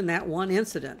 killed in that one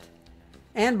incident.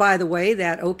 And by the way,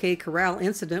 that OK Corral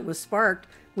incident was sparked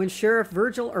when Sheriff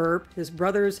Virgil Earp, his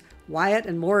brothers Wyatt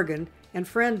and Morgan, and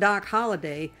friend Doc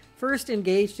Holliday first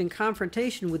engaged in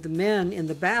confrontation with the men in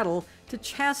the battle to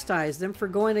chastise them for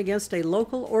going against a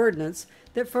local ordinance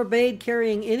that forbade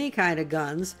carrying any kind of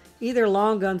guns, either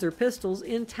long guns or pistols,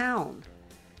 in town.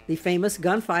 The famous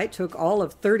gunfight took all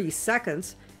of 30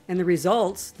 seconds, and the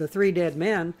results, the 3 dead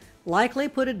men, likely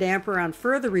put a damper on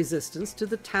further resistance to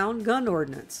the town gun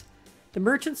ordinance. The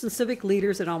merchants and civic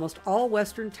leaders in almost all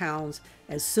western towns,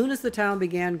 as soon as the town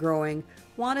began growing,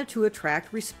 wanted to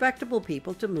attract respectable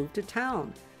people to move to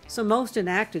town, so most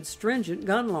enacted stringent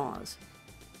gun laws,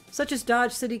 such as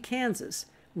Dodge City, Kansas,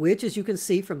 which, as you can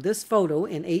see from this photo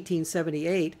in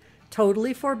 1878,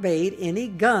 totally forbade any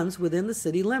guns within the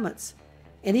city limits.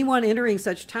 Anyone entering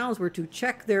such towns were to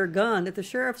check their gun at the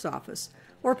sheriff's office,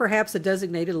 or perhaps a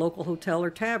designated local hotel or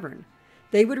tavern.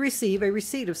 They would receive a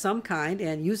receipt of some kind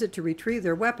and use it to retrieve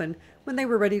their weapon when they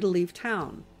were ready to leave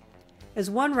town. As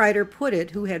one writer put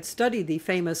it who had studied the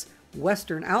famous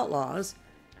Western outlaws,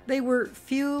 they were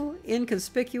few,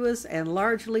 inconspicuous, and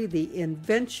largely the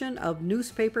invention of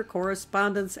newspaper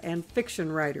correspondents and fiction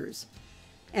writers.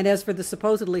 And as for the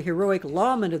supposedly heroic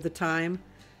lawmen of the time,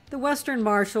 the Western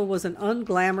Marshal was an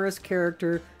unglamorous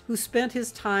character who spent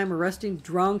his time arresting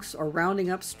drunks or rounding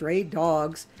up stray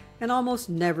dogs and almost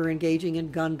never engaging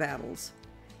in gun battles.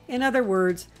 In other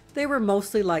words, they were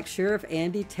mostly like Sheriff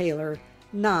Andy Taylor,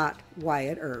 not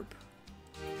Wyatt Earp.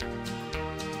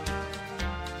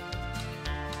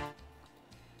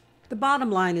 The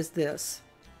bottom line is this.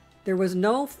 There was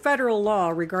no federal law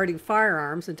regarding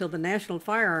firearms until the National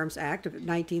Firearms Act of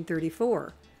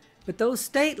 1934. But those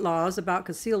state laws about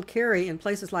concealed carry in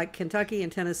places like Kentucky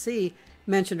and Tennessee,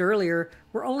 mentioned earlier,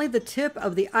 were only the tip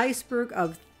of the iceberg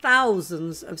of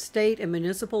thousands of state and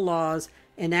municipal laws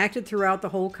enacted throughout the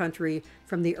whole country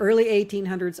from the early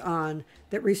 1800s on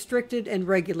that restricted and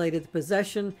regulated the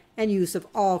possession and use of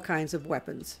all kinds of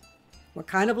weapons. What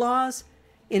kind of laws?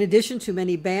 In addition to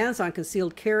many bans on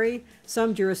concealed carry,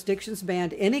 some jurisdictions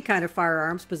banned any kind of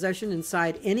firearms possession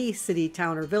inside any city,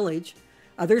 town, or village.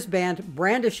 Others banned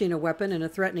brandishing a weapon in a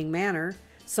threatening manner.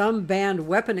 Some banned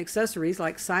weapon accessories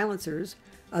like silencers.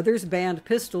 Others banned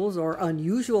pistols or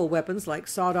unusual weapons like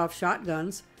sawed-off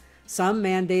shotguns. Some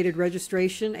mandated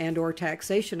registration and or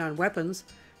taxation on weapons.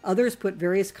 Others put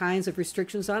various kinds of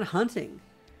restrictions on hunting.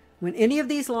 When any of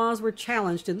these laws were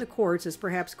challenged in the courts as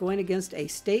perhaps going against a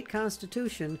state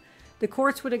constitution, the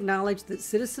courts would acknowledge that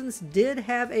citizens did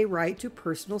have a right to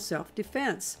personal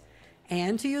self-defense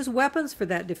and to use weapons for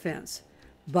that defense.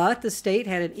 But the state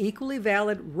had an equally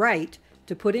valid right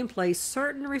to put in place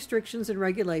certain restrictions and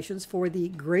regulations for the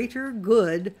greater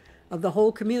good of the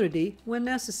whole community when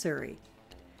necessary.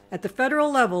 At the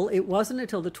federal level, it wasn't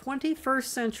until the 21st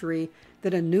century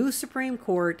that a new Supreme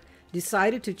Court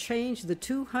decided to change the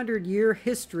 200-year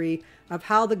history of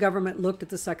how the government looked at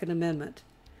the Second Amendment.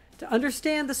 To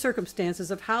understand the circumstances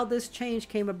of how this change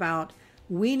came about,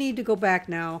 we need to go back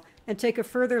now and take a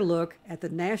further look at the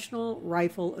National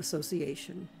Rifle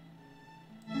Association.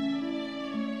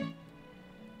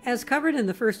 As covered in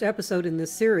the first episode in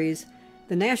this series,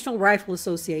 the National Rifle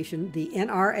Association, the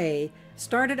NRA,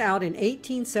 started out in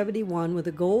 1871 with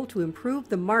a goal to improve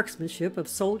the marksmanship of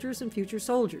soldiers and future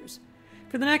soldiers.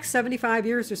 For the next 75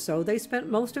 years or so, they spent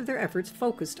most of their efforts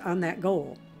focused on that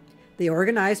goal. They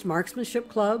organized marksmanship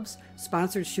clubs,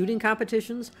 sponsored shooting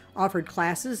competitions, offered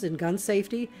classes in gun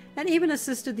safety, and even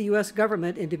assisted the U.S.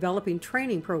 government in developing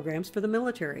training programs for the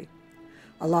military.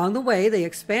 Along the way, they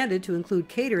expanded to include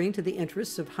catering to the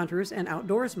interests of hunters and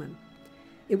outdoorsmen.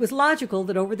 It was logical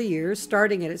that over the years,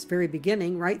 starting at its very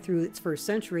beginning, right through its first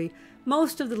century,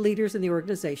 most of the leaders in the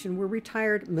organization were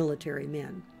retired military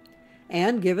men.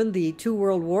 And given the two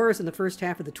world wars in the first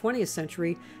half of the 20th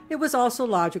century, it was also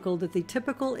logical that the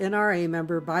typical NRA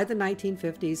member by the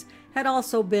 1950s had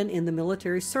also been in the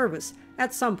military service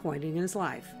at some point in his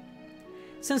life.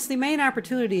 Since the main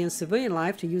opportunity in civilian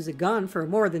life to use a gun for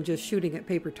more than just shooting at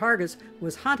paper targets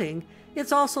was hunting,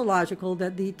 it's also logical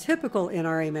that the typical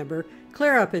NRA member,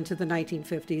 clear up into the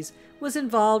 1950s, was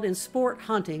involved in sport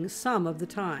hunting some of the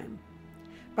time.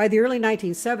 By the early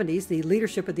 1970s, the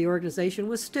leadership of the organization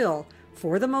was still,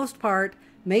 for the most part,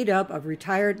 made up of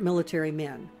retired military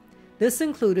men. This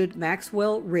included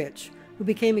Maxwell Rich, who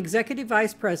became executive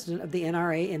vice president of the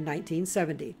NRA in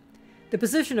 1970. The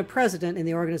position of president in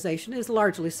the organization is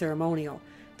largely ceremonial.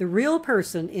 The real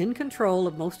person in control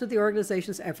of most of the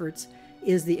organization's efforts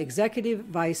is the executive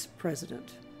vice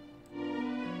president.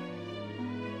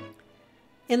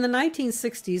 In the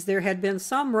 1960s, there had been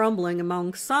some rumbling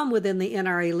among some within the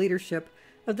NRA leadership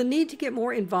of the need to get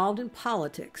more involved in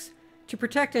politics, to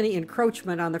protect any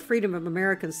encroachment on the freedom of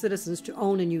American citizens to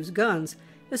own and use guns,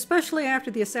 especially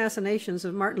after the assassinations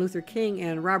of Martin Luther King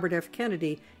and Robert F.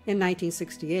 Kennedy in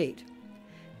 1968.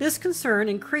 This concern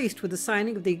increased with the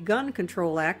signing of the Gun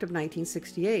Control Act of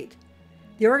 1968.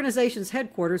 The organization's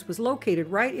headquarters was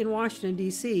located right in Washington,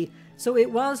 D.C., so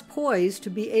it was poised to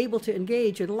be able to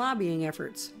engage in lobbying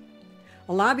efforts.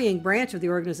 A lobbying branch of the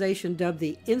organization dubbed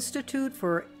the Institute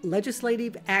for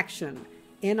Legislative Action,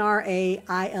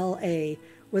 NRA-ILA,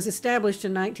 was established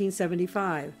in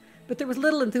 1975, but there was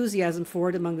little enthusiasm for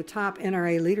it among the top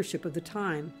NRA leadership of the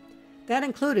time. That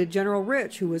included General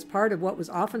Rich, who was part of what was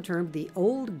often termed the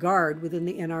old guard within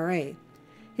the NRA.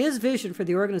 His vision for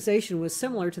the organization was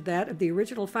similar to that of the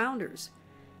original founders.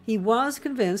 He was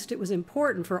convinced it was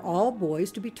important for all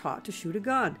boys to be taught to shoot a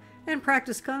gun and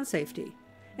practice gun safety,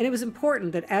 and it was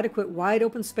important that adequate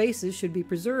wide-open spaces should be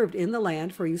preserved in the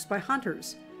land for use by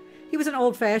hunters. He was an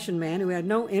old-fashioned man who had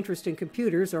no interest in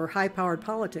computers or high-powered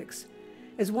politics.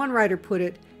 As one writer put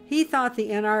it, he thought the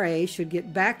NRA should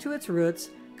get back to its roots,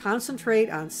 concentrate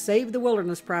on Save the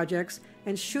Wilderness projects,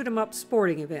 and shoot-'em-up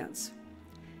sporting events.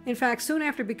 In fact, soon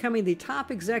after becoming the top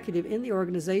executive in the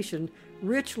organization,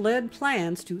 Rich led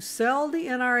plans to sell the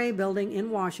NRA building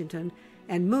in Washington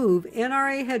and move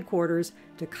NRA headquarters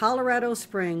to Colorado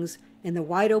Springs in the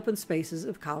wide-open spaces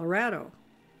of Colorado.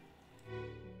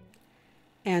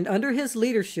 And under his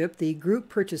leadership, the group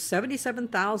purchased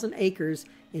 77,000 acres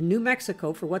in New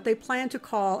Mexico for what they planned to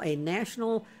call a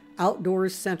National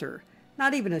Outdoors Center,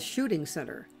 not even a shooting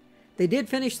center. They did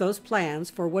finish those plans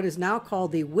for what is now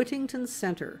called the Whittington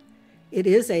Center. It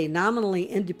is a nominally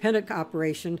independent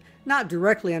operation, not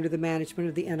directly under the management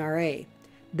of the NRA.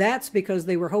 That's because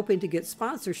they were hoping to get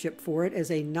sponsorship for it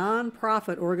as a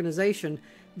non-profit organization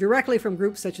directly from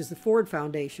groups such as the Ford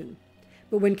Foundation.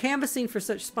 But when canvassing for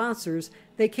such sponsors,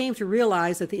 they came to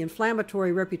realize that the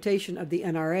inflammatory reputation of the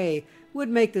NRA would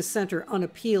make this center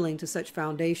unappealing to such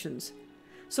foundations.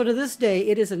 So to this day,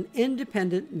 it is an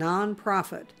independent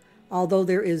non-profit, although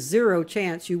there is zero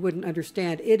chance you wouldn't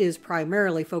understand it is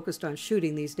primarily focused on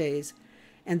shooting these days,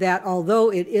 and that although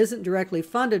it isn't directly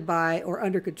funded by or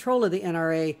under control of the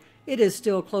NRA, it is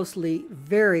still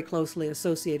very closely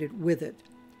associated with it.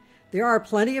 There are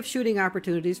plenty of shooting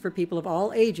opportunities for people of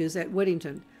all ages at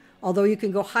Whittington. Although you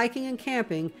can go hiking and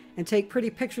camping and take pretty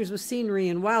pictures of scenery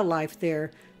and wildlife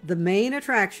there, the main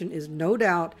attraction is no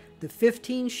doubt the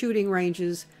 15 shooting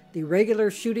ranges, the regular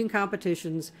shooting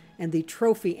competitions, and the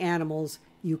trophy animals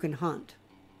you can hunt.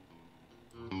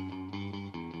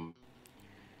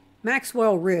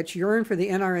 Maxwell Rich yearned for the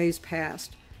NRA's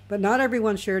past, but not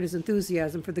everyone shared his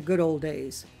enthusiasm for the good old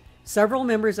days. Several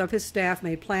members of his staff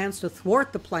made plans to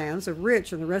thwart the plans of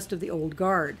Rich and the rest of the old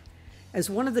guard. As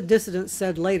one of the dissidents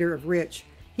said later of Rich,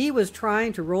 he was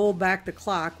trying to roll back the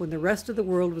clock when the rest of the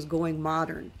world was going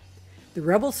modern. The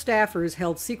rebel staffers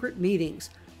held secret meetings,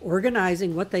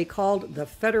 organizing what they called the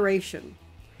Federation.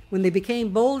 When they became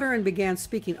bolder and began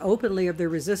speaking openly of their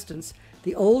resistance,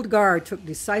 the old guard took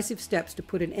decisive steps to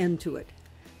put an end to it.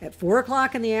 At 4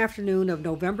 o'clock in the afternoon of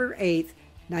November 8,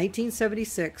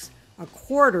 1976, a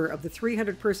quarter of the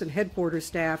 300-person headquarters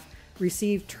staff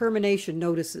received termination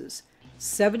notices.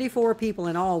 74 people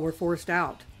in all were forced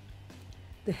out.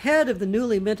 The head of the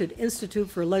newly minted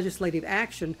Institute for Legislative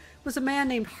Action was a man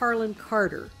named Harlan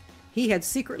Carter. He had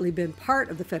secretly been part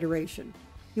of the Federation.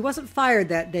 He wasn't fired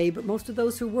that day, but most of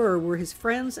those who were his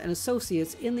friends and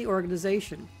associates in the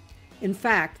organization. In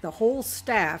fact, the whole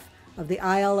staff of the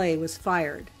ILA was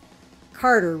fired.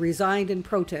 Carter resigned in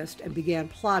protest and began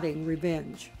plotting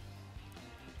revenge.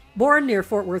 Born near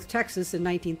Fort Worth, Texas in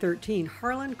 1913,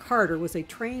 Harlan Carter was a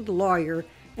trained lawyer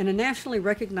and a nationally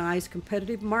recognized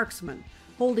competitive marksman,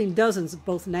 holding dozens of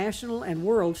both national and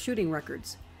world shooting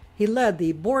records. He led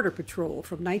the Border Patrol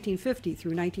from 1950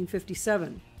 through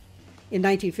 1957. In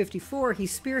 1954, he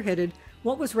spearheaded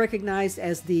what was recognized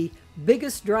as the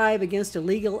biggest drive against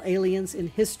illegal aliens in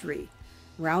history,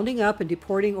 rounding up and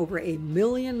deporting over 1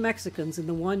 million Mexicans in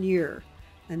the 1 year,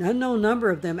 an unknown number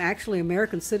of them actually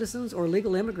American citizens or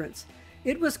legal immigrants.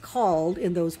 It was called,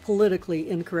 in those politically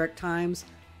incorrect times,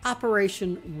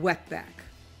 Operation Wetback.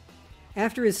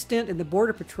 After his stint in the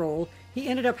Border Patrol, he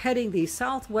ended up heading the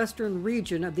southwestern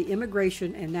region of the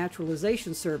Immigration and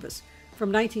Naturalization Service from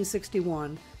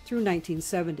 1961 through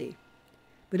 1970.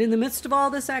 But in the midst of all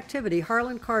this activity,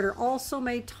 Harlan Carter also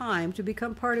made time to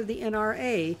become part of the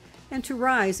NRA and to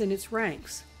rise in its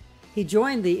ranks. He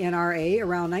joined the NRA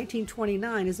around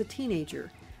 1929 as a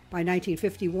teenager. By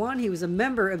 1951, he was a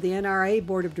member of the NRA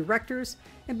Board of Directors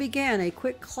and began a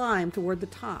quick climb toward the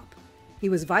top. He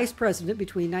was vice president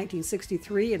between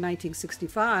 1963 and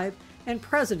 1965 and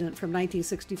president from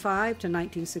 1965 to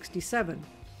 1967.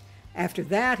 After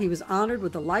that, he was honored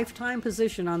with a lifetime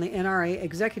position on the NRA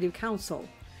Executive Council,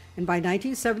 and by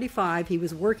 1975 he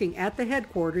was working at the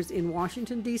headquarters in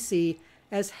Washington, D.C.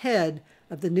 as head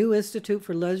of the new Institute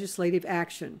for Legislative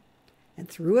Action. And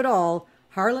through it all,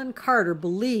 Harlan Carter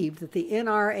believed that the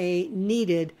NRA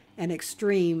needed an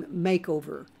extreme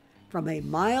makeover, from a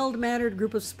mild-mannered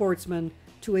group of sportsmen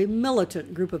to a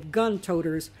militant group of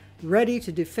gun-toters ready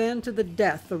to defend to the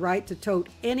death the right to tote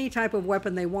any type of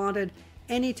weapon they wanted,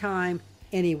 anytime,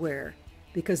 anywhere,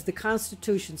 because the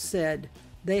Constitution said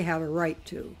they have a right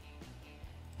to.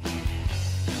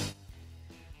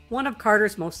 One of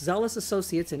Carter's most zealous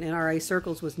associates in NRA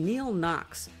circles was Neil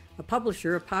Knox, a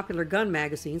publisher of popular gun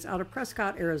magazines out of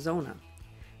Prescott, Arizona.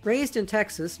 Raised in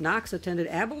Texas, Knox attended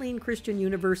Abilene Christian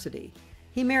University.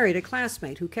 He married a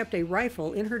classmate who kept a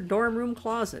rifle in her dorm room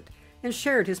closet and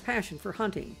shared his passion for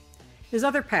hunting. His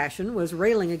other passion was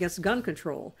railing against gun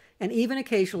control and even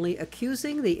occasionally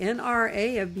accusing the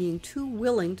NRA of being too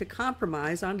willing to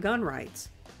compromise on gun rights.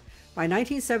 By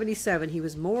 1977, he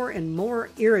was more and more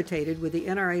irritated with the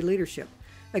NRA leadership,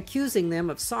 accusing them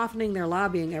of softening their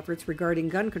lobbying efforts regarding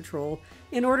gun control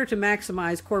in order to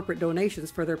maximize corporate donations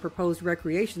for their proposed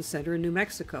recreation center in New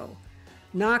Mexico.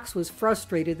 Knox was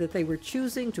frustrated that they were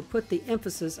choosing to put the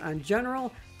emphasis on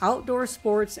general outdoor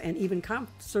sports and even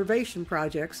conservation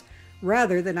projects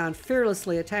rather than on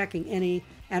fearlessly attacking any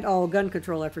and all gun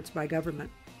control efforts by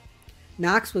government.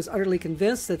 Knox was utterly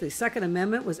convinced that the Second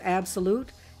Amendment was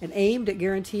absolute and aimed at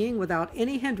guaranteeing without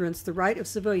any hindrance the right of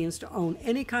civilians to own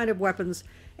any kind of weapons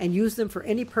and use them for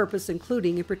any purpose,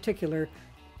 including, in particular,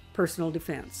 personal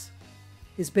defense.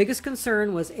 His biggest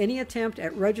concern was any attempt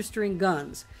at registering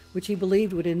guns, which he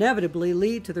believed would inevitably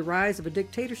lead to the rise of a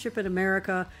dictatorship in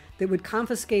America that would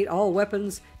confiscate all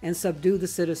weapons and subdue the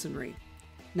citizenry.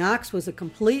 Knox was a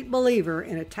complete believer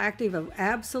in a tactic of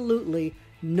absolutely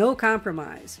no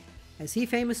compromise. As he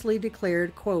famously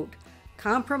declared, quote,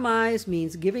 "Compromise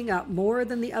means giving up more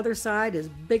than the other side is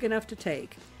big enough to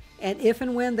take. And if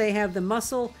and when they have the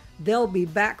muscle, they'll be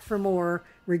back for more,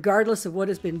 regardless of what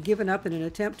has been given up in an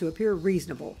attempt to appear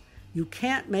reasonable. You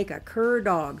can't make a cur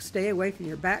dog stay away from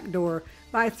your back door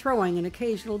by throwing an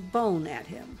occasional bone at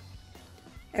him."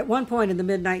 At one point in the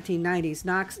mid-1990s,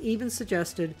 Knox even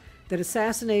suggested that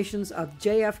assassinations of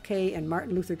JFK and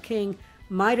Martin Luther King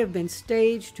might have been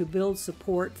staged to build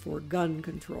support for gun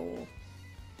control.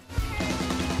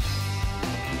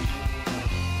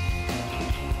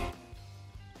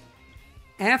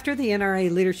 After the NRA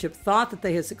leadership thought that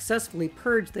they had successfully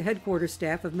purged the headquarters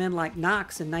staff of men like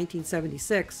Knox in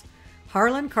 1976,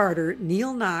 Harlan Carter,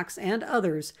 Neil Knox, and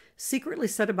others secretly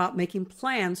set about making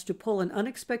plans to pull an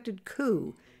unexpected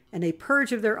coup and a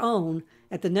purge of their own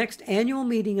at the next annual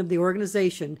meeting of the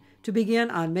organization to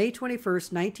begin on May 21,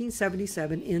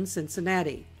 1977 in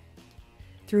Cincinnati.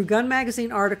 Through gun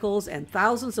magazine articles and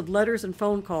thousands of letters and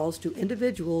phone calls to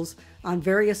individuals on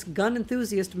various gun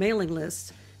enthusiast mailing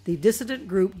lists, the dissident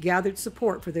group gathered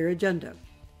support for their agenda.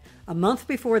 A month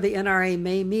before the NRA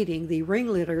May meeting, the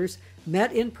ringleaders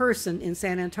met in person in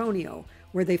San Antonio,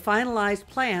 where they finalized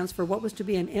plans for what was to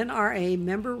be an NRA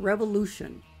member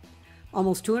revolution.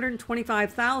 Almost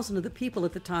 225,000 of the people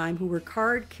at the time who were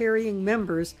card-carrying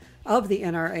members of the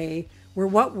NRA were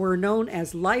what were known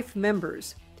as life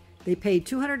members. They paid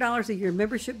 $200 a year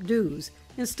membership dues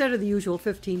instead of the usual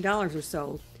 $15 or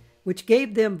so, which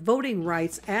gave them voting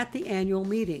rights at the annual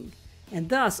meeting, and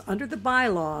thus, under the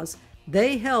bylaws,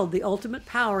 they held the ultimate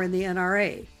power in the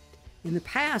NRA. In the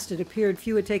past, it appeared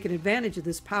few had taken advantage of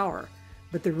this power,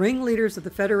 but the ringleaders of the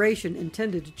Federation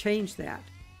intended to change that.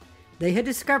 They had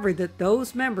discovered that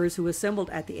those members who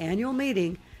assembled at the annual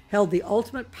meeting held the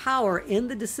ultimate power in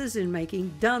the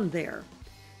decision-making done there,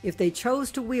 if they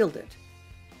chose to wield it.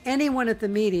 Anyone at the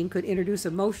meeting could introduce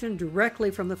a motion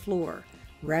directly from the floor,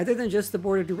 rather than just the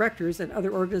board of directors and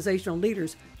other organizational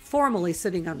leaders formally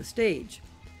sitting on the stage.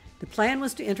 The plan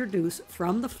was to introduce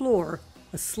from the floor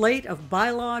a slate of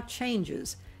bylaw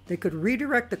changes that could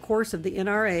redirect the course of the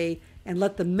NRA and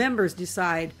let the members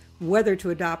decide whether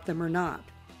to adopt them or not.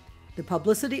 The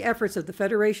publicity efforts of the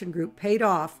Federation group paid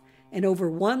off, and over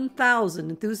 1,000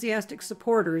 enthusiastic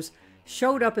supporters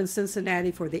showed up in Cincinnati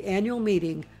for the annual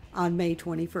meeting on May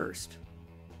 21st.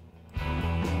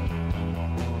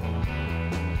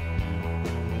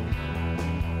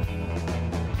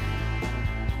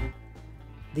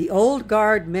 The old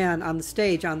guard men on the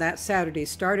stage on that Saturday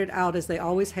started out as they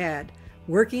always had,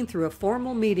 working through a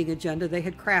formal meeting agenda they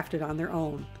had crafted on their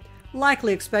own,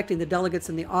 likely expecting the delegates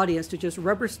in the audience to just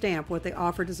rubber stamp what they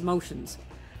offered as motions.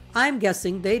 I'm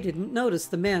guessing they didn't notice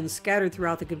the men scattered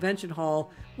throughout the convention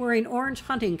hall wearing orange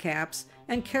hunting caps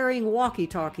and carrying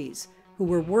walkie-talkies, who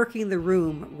were working the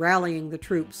room, rallying the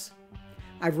troops.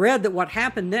 I've read that what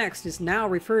happened next is now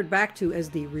referred back to as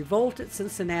the Revolt at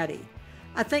Cincinnati.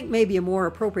 I think maybe a more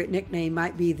appropriate nickname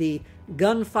might be the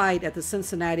gunfight at the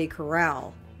Cincinnati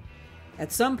Corral.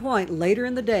 At some point later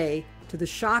in the day, to the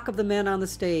shock of the men on the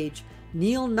stage,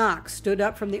 Neil Knox stood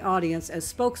up from the audience as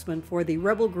spokesman for the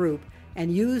rebel group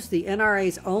and used the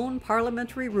NRA's own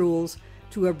parliamentary rules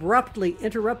to abruptly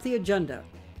interrupt the agenda.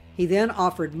 He then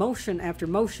offered motion after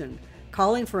motion,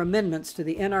 calling for amendments to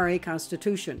the NRA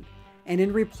Constitution, and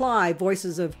in reply,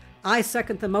 voices of "I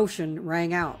second the motion"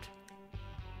 rang out.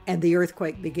 And the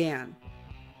earthquake began.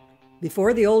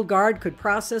 Before the old guard could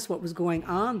process what was going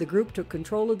on, the group took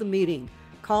control of the meeting,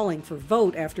 calling for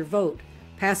vote after vote,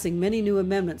 passing many new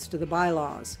amendments to the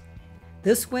bylaws.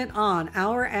 This went on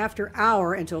hour after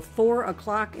hour until 4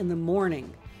 o'clock in the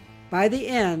morning. By the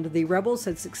end, the rebels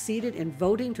had succeeded in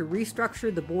voting to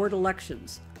restructure the board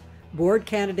elections. Board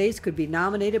candidates could be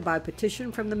nominated by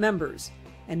petition from the members,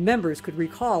 and members could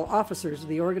recall officers of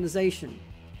the organization.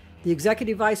 The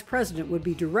executive vice president would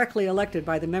be directly elected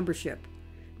by the membership.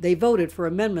 They voted for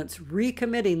amendments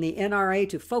recommitting the NRA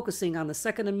to focusing on the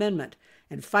Second Amendment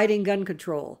and fighting gun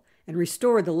control, and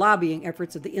restored the lobbying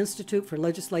efforts of the Institute for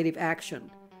Legislative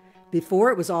Action.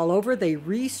 Before it was all over, they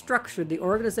restructured the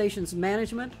organization's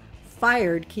management,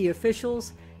 fired key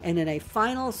officials, and in a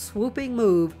final swooping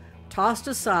move, tossed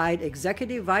aside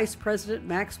Executive Vice President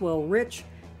Maxwell Rich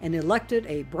and elected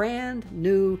a brand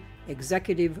new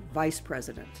Executive Vice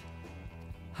President,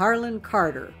 Harlan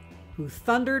Carter, who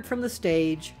thundered from the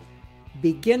stage,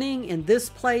 "Beginning in this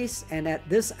place and at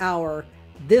this hour,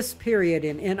 this period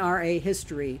in NRA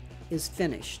history is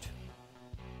finished."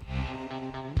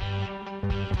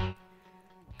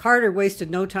 Carter wasted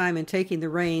no time in taking the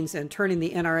reins and turning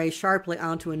the NRA sharply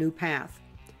onto a new path.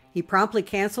 He promptly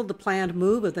canceled the planned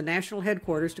move of the national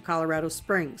headquarters to Colorado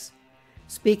Springs.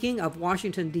 Speaking of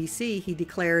Washington, D.C., he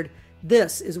declared,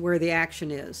 "This is where the action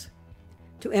is."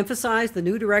 To emphasize the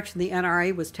new direction the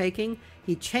NRA was taking,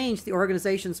 he changed the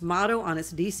organization's motto on its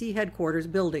D.C. headquarters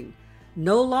building.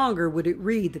 No longer would it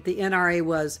read that the NRA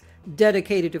was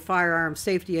dedicated to firearms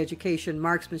safety education,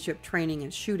 marksmanship training,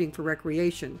 and shooting for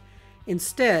recreation.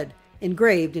 Instead,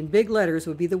 engraved in big letters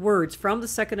would be the words from the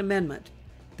Second Amendment: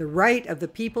 "The right of the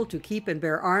people to keep and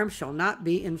bear arms shall not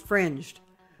be infringed."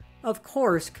 Of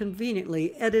course,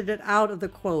 conveniently edited out of the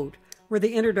quote were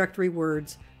the introductory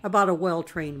words about a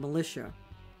well-trained militia.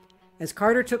 As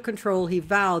Carter took control, he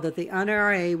vowed that the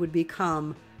NRA would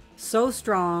become so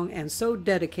strong and so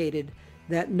dedicated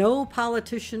that no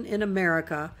politician in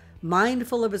America,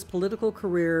 mindful of his political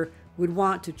career, would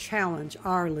want to challenge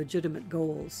our legitimate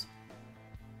goals.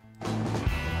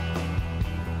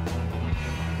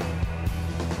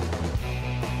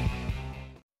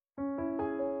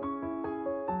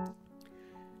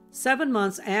 Seven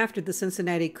months after the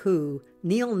Cincinnati coup,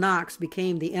 Neil Knox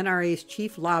became the NRA's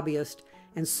chief lobbyist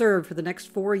and served for the next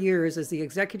 4 years as the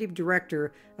executive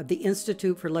director of the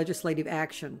Institute for Legislative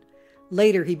Action.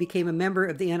 Later, he became a member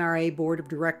of the NRA board of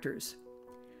directors.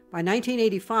 By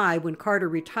 1985, when Carter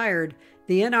retired,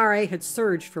 the NRA had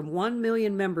surged from 1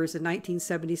 million members in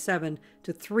 1977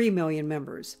 to 3 million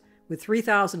members, with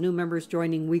 3,000 new members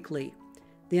joining weekly.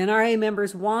 The NRA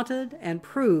members wanted and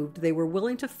proved they were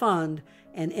willing to fund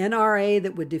an NRA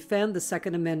that would defend the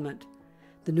Second Amendment.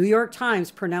 The New York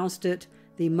Times pronounced it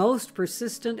the most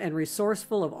persistent and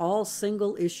resourceful of all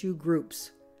single-issue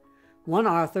groups. One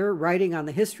author, writing on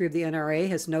the history of the NRA,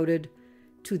 has noted,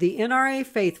 "To the NRA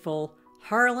faithful,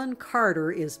 Harlan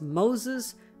Carter is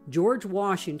Moses, George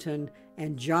Washington,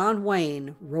 and John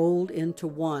Wayne rolled into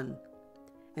one."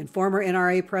 And former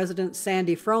NRA President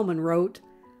Sandy Froman wrote,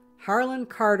 "Harlan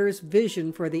Carter's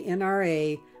vision for the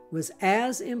NRA was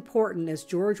as important as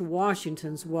George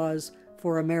Washington's was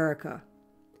for America.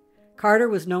 Carter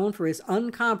was known for his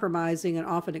uncompromising and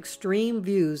often extreme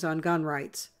views on gun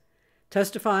rights.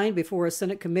 Testifying before a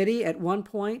Senate committee at one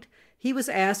point, he was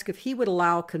asked if he would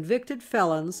allow convicted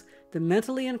felons, the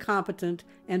mentally incompetent,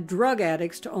 and drug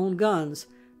addicts to own guns,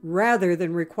 rather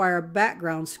than require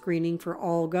background screening for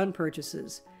all gun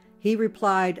purchases. He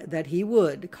replied that he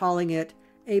would, calling it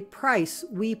a price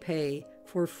we pay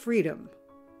for freedom.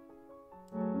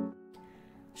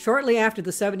 Shortly after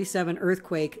the '77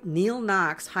 earthquake, Neil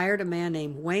Knox hired a man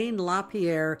named Wayne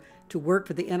LaPierre to work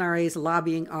for the NRA's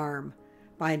lobbying arm.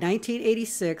 By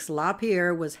 1986,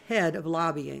 LaPierre was head of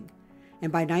lobbying,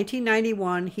 and by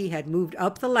 1991, he had moved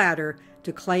up the ladder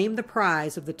to claim the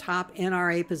prize of the top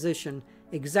NRA position,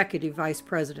 Executive Vice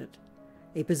President,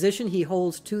 a position he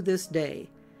holds to this day.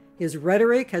 His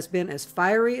rhetoric has been as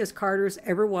fiery as Carter's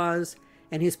ever was,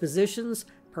 and his positions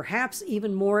perhaps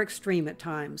even more extreme at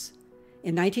times.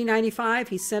 In 1995,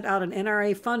 he sent out an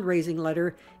NRA fundraising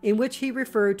letter in which he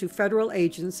referred to federal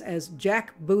agents as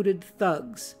jackbooted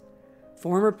thugs.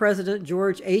 Former President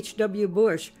George H.W.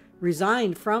 Bush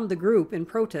resigned from the group in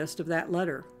protest of that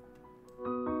letter.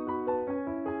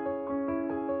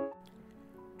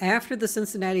 After the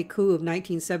Cincinnati coup of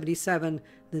 1977,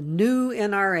 the new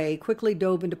NRA quickly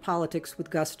dove into politics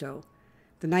with gusto.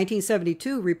 The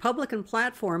 1972 Republican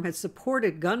platform had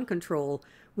supported gun control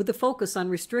with the focus on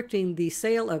restricting the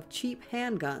sale of cheap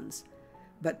handguns.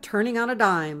 But turning on a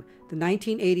dime, the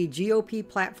 1980 GOP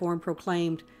platform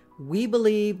proclaimed, "We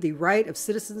believe the right of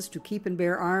citizens to keep and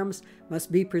bear arms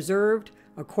must be preserved.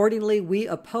 Accordingly, we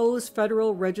oppose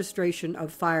federal registration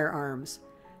of firearms."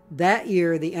 That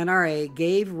year, the NRA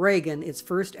gave Reagan its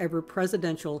first ever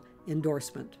presidential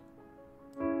endorsement.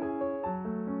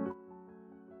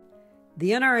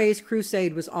 The NRA's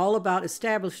crusade was all about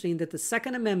establishing that the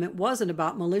Second Amendment wasn't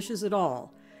about militias at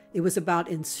all. It was about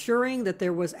ensuring that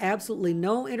there was absolutely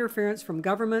no interference from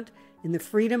government in the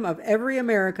freedom of every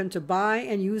American to buy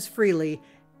and use freely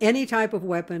any type of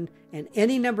weapon and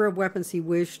any number of weapons he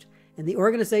wished, and the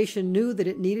organization knew that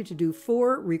it needed to do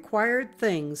 4 required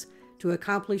things to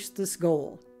accomplish this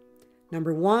goal.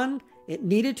 Number 1, it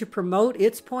needed to promote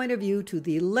its point of view to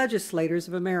the legislators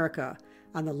of America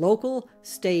on the local,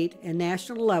 state, and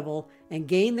national level and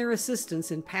gain their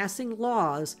assistance in passing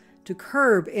laws to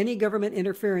curb any government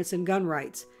interference in gun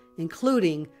rights,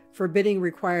 including forbidding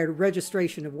required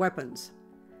registration of weapons.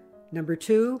 Number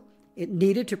 2, it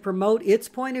needed to promote its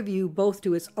point of view both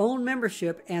to its own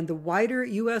membership and the wider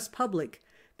U.S. public,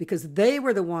 because they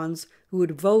were the ones who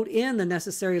would vote in the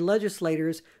necessary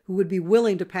legislators who would be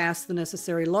willing to pass the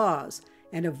necessary laws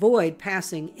and avoid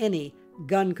passing any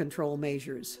gun control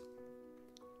measures.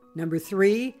 Number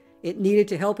 3, it needed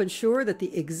to help ensure that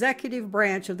the executive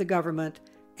branch of the government,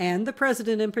 and the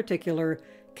president in particular,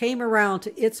 came around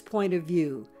to its point of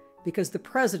view, because the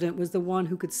president was the one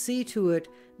who could see to it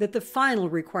that the final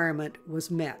requirement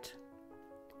was met.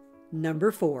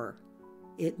 Number 4,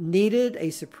 it needed a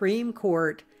Supreme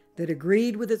Court that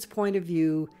agreed with its point of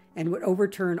view and would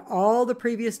overturn all the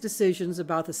previous decisions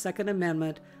about the Second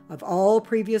Amendment of all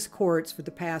previous courts for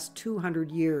the past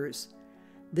 200 years.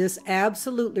 This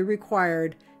absolutely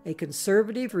required a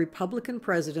conservative Republican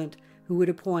president who would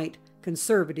appoint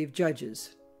conservative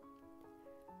judges.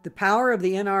 The power of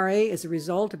the NRA is a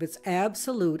result of its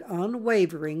absolute,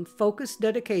 unwavering, focused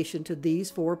dedication to these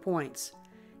 4 points.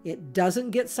 It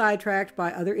doesn't get sidetracked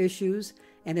by other issues,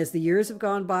 and as the years have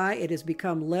gone by, it has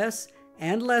become less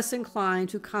and less inclined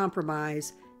to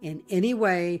compromise in any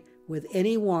way with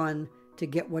anyone to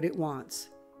get what it wants.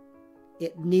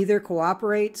 It neither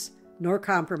cooperates nor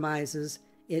compromises.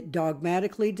 It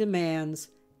dogmatically demands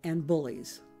and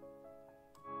bullies.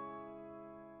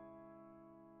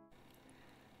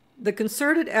 The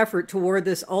concerted effort toward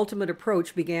this ultimate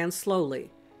approach began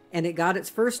slowly, and it got its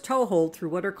first toehold through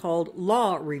what are called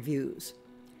law reviews.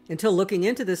 Until looking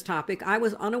into this topic, I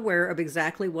was unaware of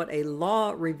exactly what a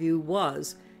law review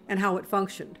was and how it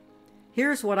functioned.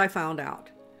 Here's what I found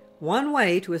out. One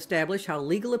way to establish how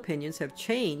legal opinions have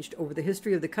changed over the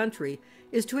history of the country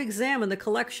is to examine the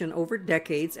collection over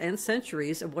decades and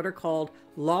centuries of what are called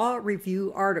law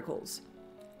review articles.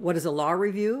 What is a law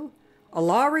review? A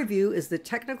law review is the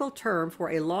technical term for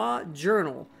a law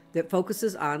journal that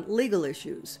focuses on legal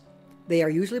issues. They are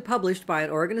usually published by an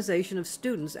organization of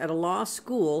students at a law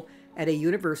school at a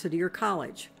university or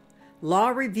college. Law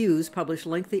reviews publish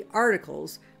lengthy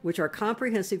articles, which are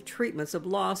comprehensive treatments of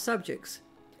law subjects.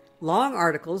 Long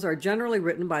articles are generally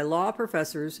written by law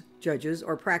professors, judges,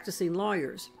 or practicing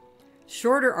lawyers.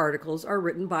 Shorter articles are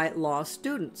written by law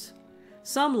students.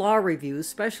 Some law reviews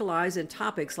specialize in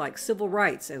topics like civil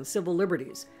rights and civil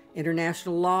liberties,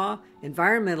 international law,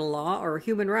 environmental law, or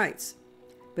human rights.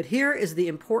 But here is the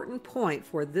important point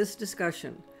for this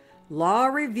discussion. Law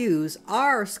reviews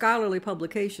are scholarly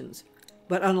publications,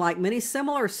 but unlike many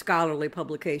similar scholarly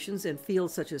publications in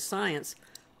fields such as science,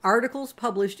 articles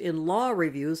published in law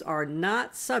reviews are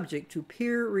not subject to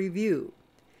peer review.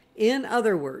 In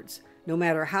other words, no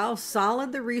matter how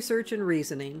solid the research and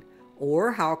reasoning,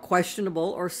 or how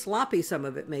questionable or sloppy some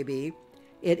of it may be,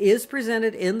 it is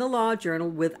presented in the law journal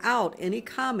without any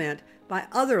comment by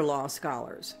other law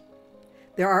scholars.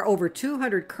 There are over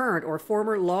 200 current or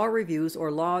former law reviews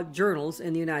or law journals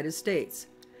in the United States,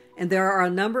 and there are a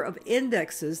number of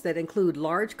indexes that include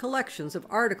large collections of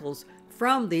articles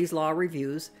from these law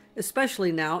reviews,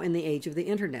 especially now in the age of the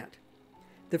Internet.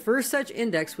 The first such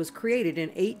index was created in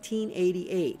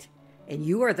 1888, and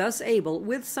you are thus able,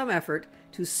 with some effort,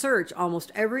 to search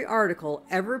almost every article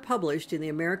ever published in the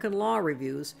American Law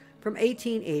Reviews from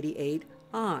 1888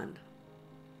 on.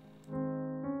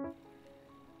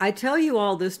 I tell you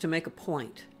all this to make a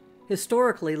point.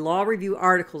 Historically, law review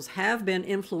articles have been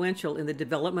influential in the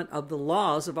development of the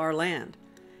laws of our land.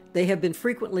 They have been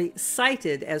frequently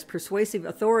cited as persuasive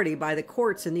authority by the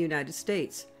courts in the United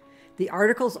States. The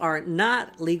articles are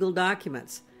not legal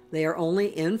documents. They are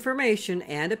only information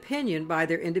and opinion by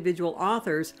their individual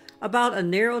authors about a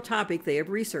narrow topic they have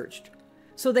researched.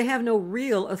 So they have no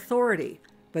real authority,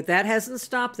 but that hasn't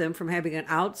stopped them from having an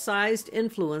outsized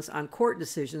influence on court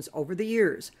decisions over the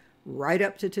years, right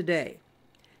up to today.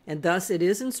 And thus it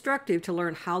is instructive to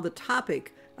learn how the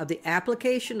topic of the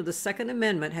application of the Second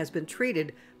Amendment has been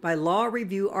treated by law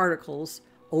review articles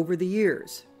over the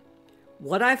years.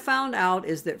 What I found out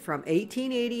is that from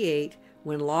 1888,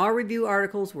 when law review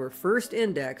articles were first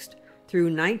indexed, through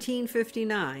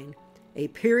 1959, a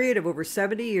period of over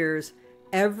 70 years,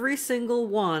 every single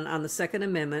one on the Second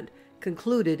Amendment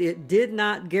concluded it did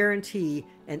not guarantee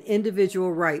an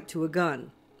individual right to a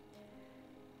gun.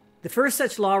 The first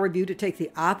such law review to take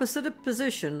the opposite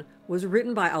position was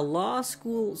written by a law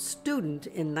school student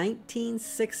in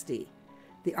 1960.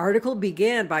 The article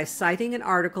began by citing an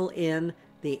article in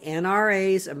the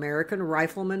NRA's American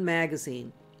Rifleman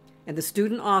magazine, and the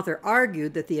student author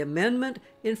argued that the amendment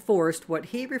enforced what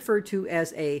he referred to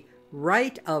as a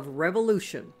right of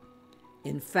revolution.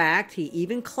 In fact, he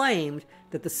even claimed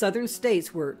that the southern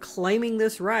states were claiming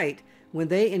this right when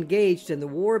they engaged in the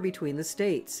war between the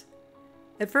states.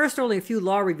 At first, only a few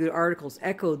law review articles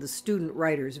echoed the student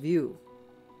writer's view.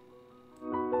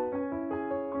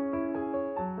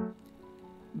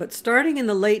 But starting in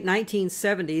the late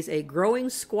 1970s, a growing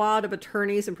squad of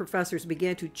attorneys and professors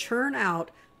began to churn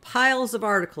out piles of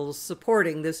articles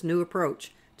supporting this new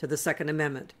approach to the Second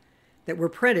Amendment that were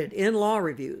printed in law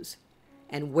reviews.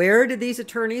 And where did these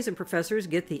attorneys and professors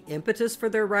get the impetus for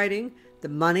their writing, the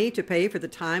money to pay for the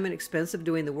time and expense of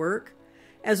doing the work?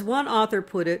 As one author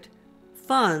put it,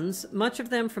 funds, much of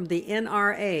them from the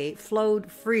NRA,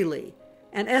 flowed freely.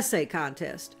 An essay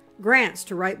contest, grants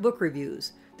to write book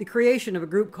reviews, the creation of a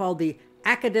group called the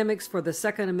Academics for the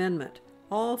Second Amendment,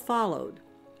 all followed.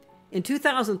 In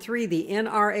 2003, the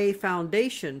NRA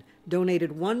Foundation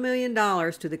donated $1 million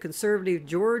to the conservative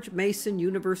George Mason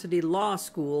University Law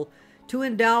School to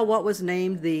endow what was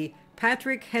named the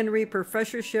Patrick Henry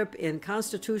Professorship in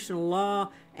Constitutional Law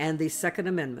and the Second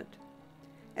Amendment.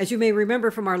 As you may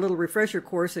remember from our little refresher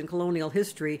course in colonial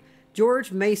history,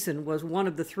 George Mason was one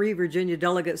of the 3 Virginia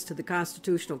delegates to the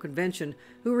Constitutional Convention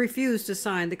who refused to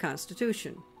sign the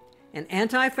Constitution. An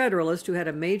anti-federalist who had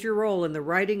a major role in the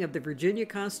writing of the Virginia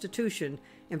Constitution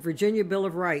and Virginia Bill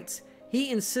of Rights,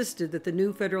 he insisted that the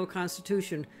new federal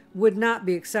Constitution would not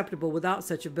be acceptable without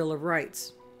such a Bill of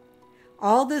Rights.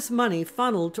 All this money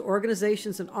funneled to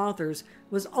organizations and authors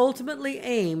was ultimately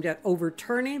aimed at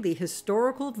overturning the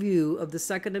historical view of the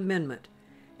Second Amendment,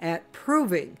 at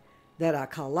proving that a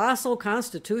colossal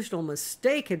constitutional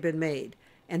mistake had been made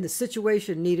and the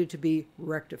situation needed to be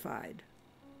rectified.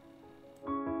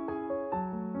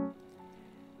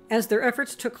 As their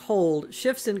efforts took hold,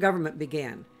 shifts in government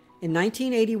began. In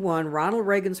 1981, Ronald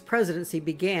Reagan's presidency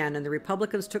began and the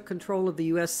Republicans took control of the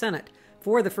U.S. Senate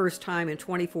for the first time in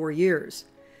 24 years.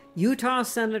 Utah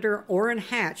Senator Orrin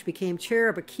Hatch became chair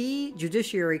of a key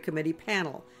Judiciary Committee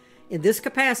panel. In this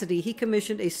capacity, he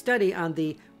commissioned a study on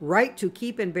the right to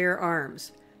keep and bear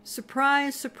arms.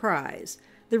 Surprise, surprise.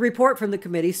 The report from the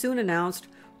committee soon announced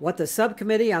what the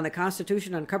subcommittee on the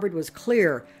Constitution uncovered was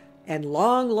clear and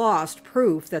long-lost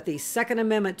proof that the Second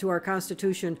Amendment to our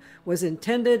Constitution was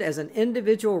intended as an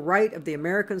individual right of the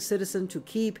American citizen to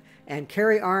keep and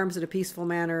carry arms in a peaceful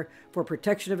manner for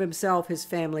protection of himself, his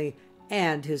family,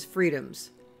 and his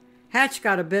freedoms. Hatch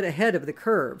got a bit ahead of the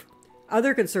curve.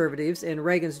 Other conservatives in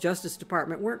Reagan's Justice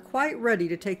Department weren't quite ready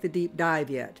to take the deep dive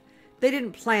yet. They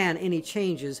didn't plan any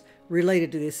changes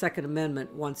related to the Second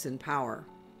Amendment once in power.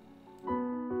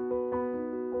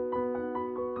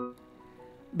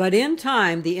 But in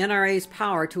time, the NRA's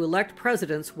power to elect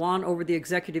presidents won over the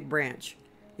executive branch.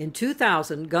 In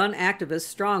 2000, gun activists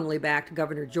strongly backed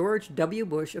Governor George W.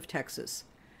 Bush of Texas.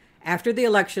 After the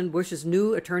election, Bush's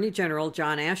new Attorney General,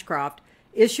 John Ashcroft,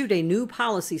 issued a new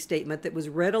policy statement that was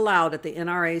read aloud at the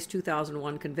NRA's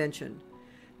 2001 convention.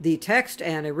 The text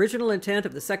and original intent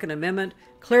of the Second Amendment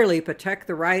clearly protect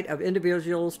the right of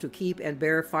individuals to keep and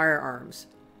bear firearms.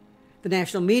 The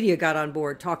national media got on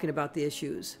board talking about the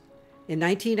issues. In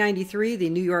 1993, the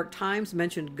New York Times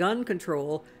mentioned gun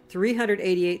control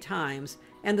 388 times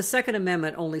and the Second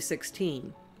Amendment only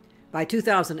 16. By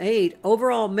 2008,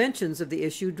 overall mentions of the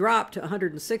issue dropped to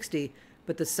 160,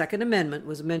 but the Second Amendment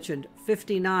was mentioned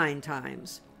 59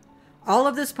 times. All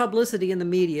of this publicity in the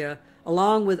media,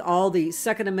 along with all the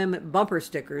Second Amendment bumper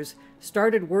stickers,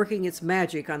 started working its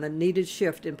magic on the needed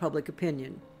shift in public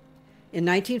opinion. In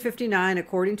 1959,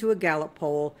 according to a Gallup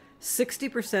poll,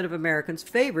 60% of Americans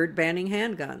favored banning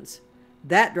handguns.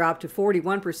 That dropped to 41%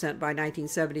 by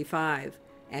 1975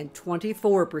 and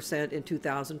 24% in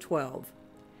 2012.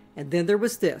 And then there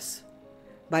was this.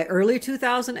 By early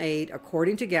 2008,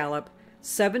 according to Gallup,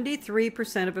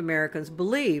 73% of Americans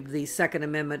believed the Second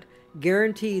Amendment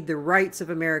guaranteed the rights of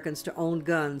Americans to own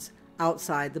guns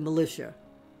outside the militia.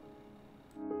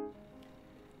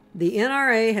 The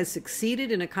NRA has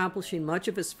succeeded in accomplishing much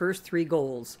of its first three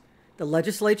goals. The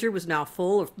legislature was now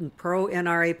full of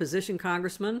pro-NRA position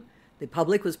congressmen, the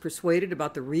public was persuaded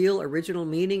about the real original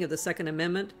meaning of the Second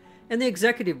Amendment, and the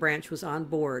executive branch was on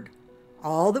board.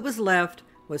 All that was left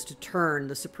was to turn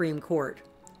the Supreme Court.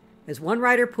 As one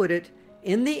writer put it,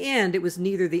 in the end, it was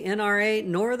neither the NRA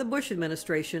nor the Bush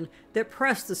administration that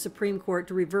pressed the Supreme Court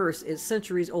to reverse its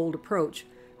centuries-old approach,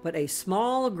 but a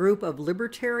small group of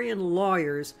libertarian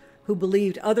lawyers who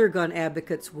believed other gun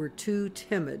advocates were too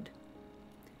timid.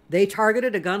 They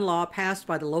targeted a gun law passed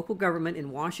by the local government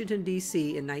in Washington, D.C.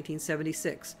 in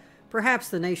 1976, perhaps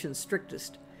the nation's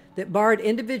strictest, that barred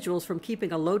individuals from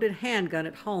keeping a loaded handgun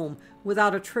at home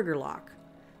without a trigger lock.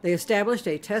 They established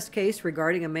a test case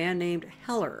regarding a man named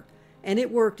Heller, and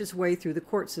it worked its way through the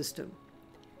court system.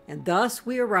 And thus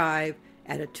we arrive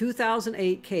at a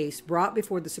 2008 case brought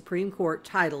before the Supreme Court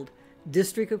titled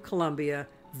District of Columbia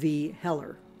v.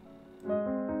 Heller.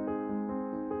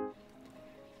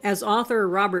 As author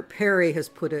Robert Perry has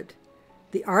put it,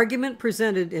 the argument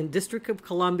presented in District of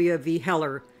Columbia v.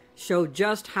 Heller showed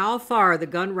just how far the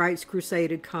gun rights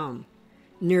crusade had come.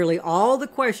 Nearly all the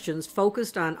questions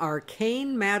focused on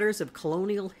arcane matters of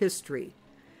colonial history.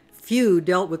 Few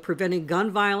dealt with preventing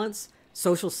gun violence,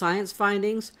 social science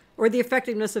findings, or the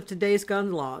effectiveness of today's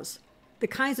gun laws, the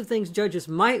kinds of things judges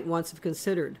might once have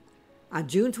considered. On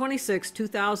June 26,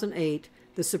 2008,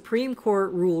 the Supreme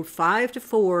Court ruled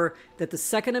 5-4 that the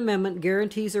Second Amendment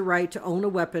guarantees a right to own a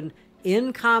weapon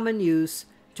in common use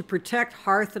to protect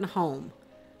hearth and home.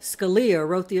 Scalia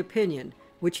wrote the opinion,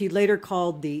 which he later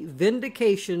called the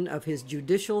vindication of his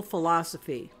judicial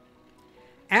philosophy.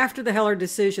 After the Heller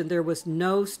decision, there was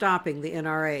no stopping the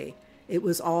NRA. It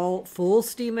was all full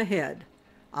steam ahead.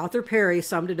 Author Perry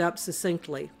summed it up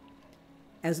succinctly.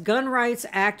 As gun rights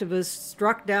activists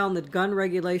struck down the gun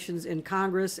regulations in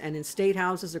Congress and in state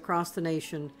houses across the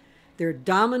nation, their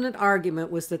dominant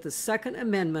argument was that the Second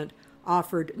Amendment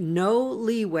offered no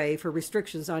leeway for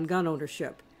restrictions on gun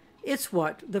ownership. It's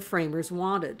what the framers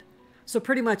wanted. So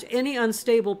pretty much any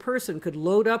unstable person could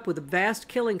load up with a vast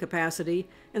killing capacity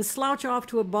and slouch off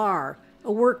to a bar,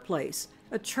 a workplace,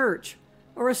 a church,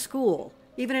 or a school,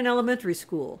 even an elementary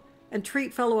school, and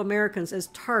treat fellow Americans as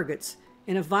targets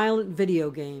in a violent video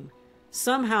game.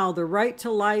 Somehow the right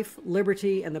to life,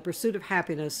 liberty, and the pursuit of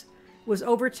happiness was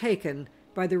overtaken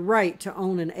by the right to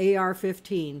own an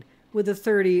AR-15 with a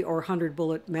 30 or 100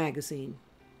 bullet magazine.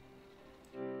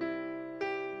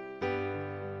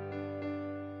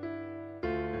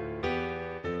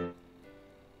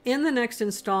 In the next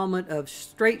installment of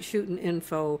Straight Shootin'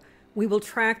 Info, we will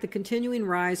track the continuing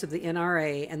rise of the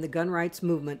NRA and the gun rights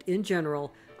movement in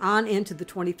general on into the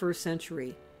 21st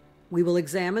century. We will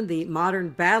examine the modern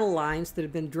battle lines that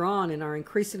have been drawn in our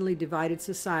increasingly divided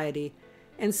society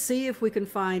and see if we can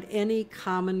find any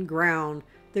common ground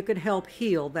that could help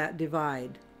heal that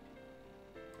divide.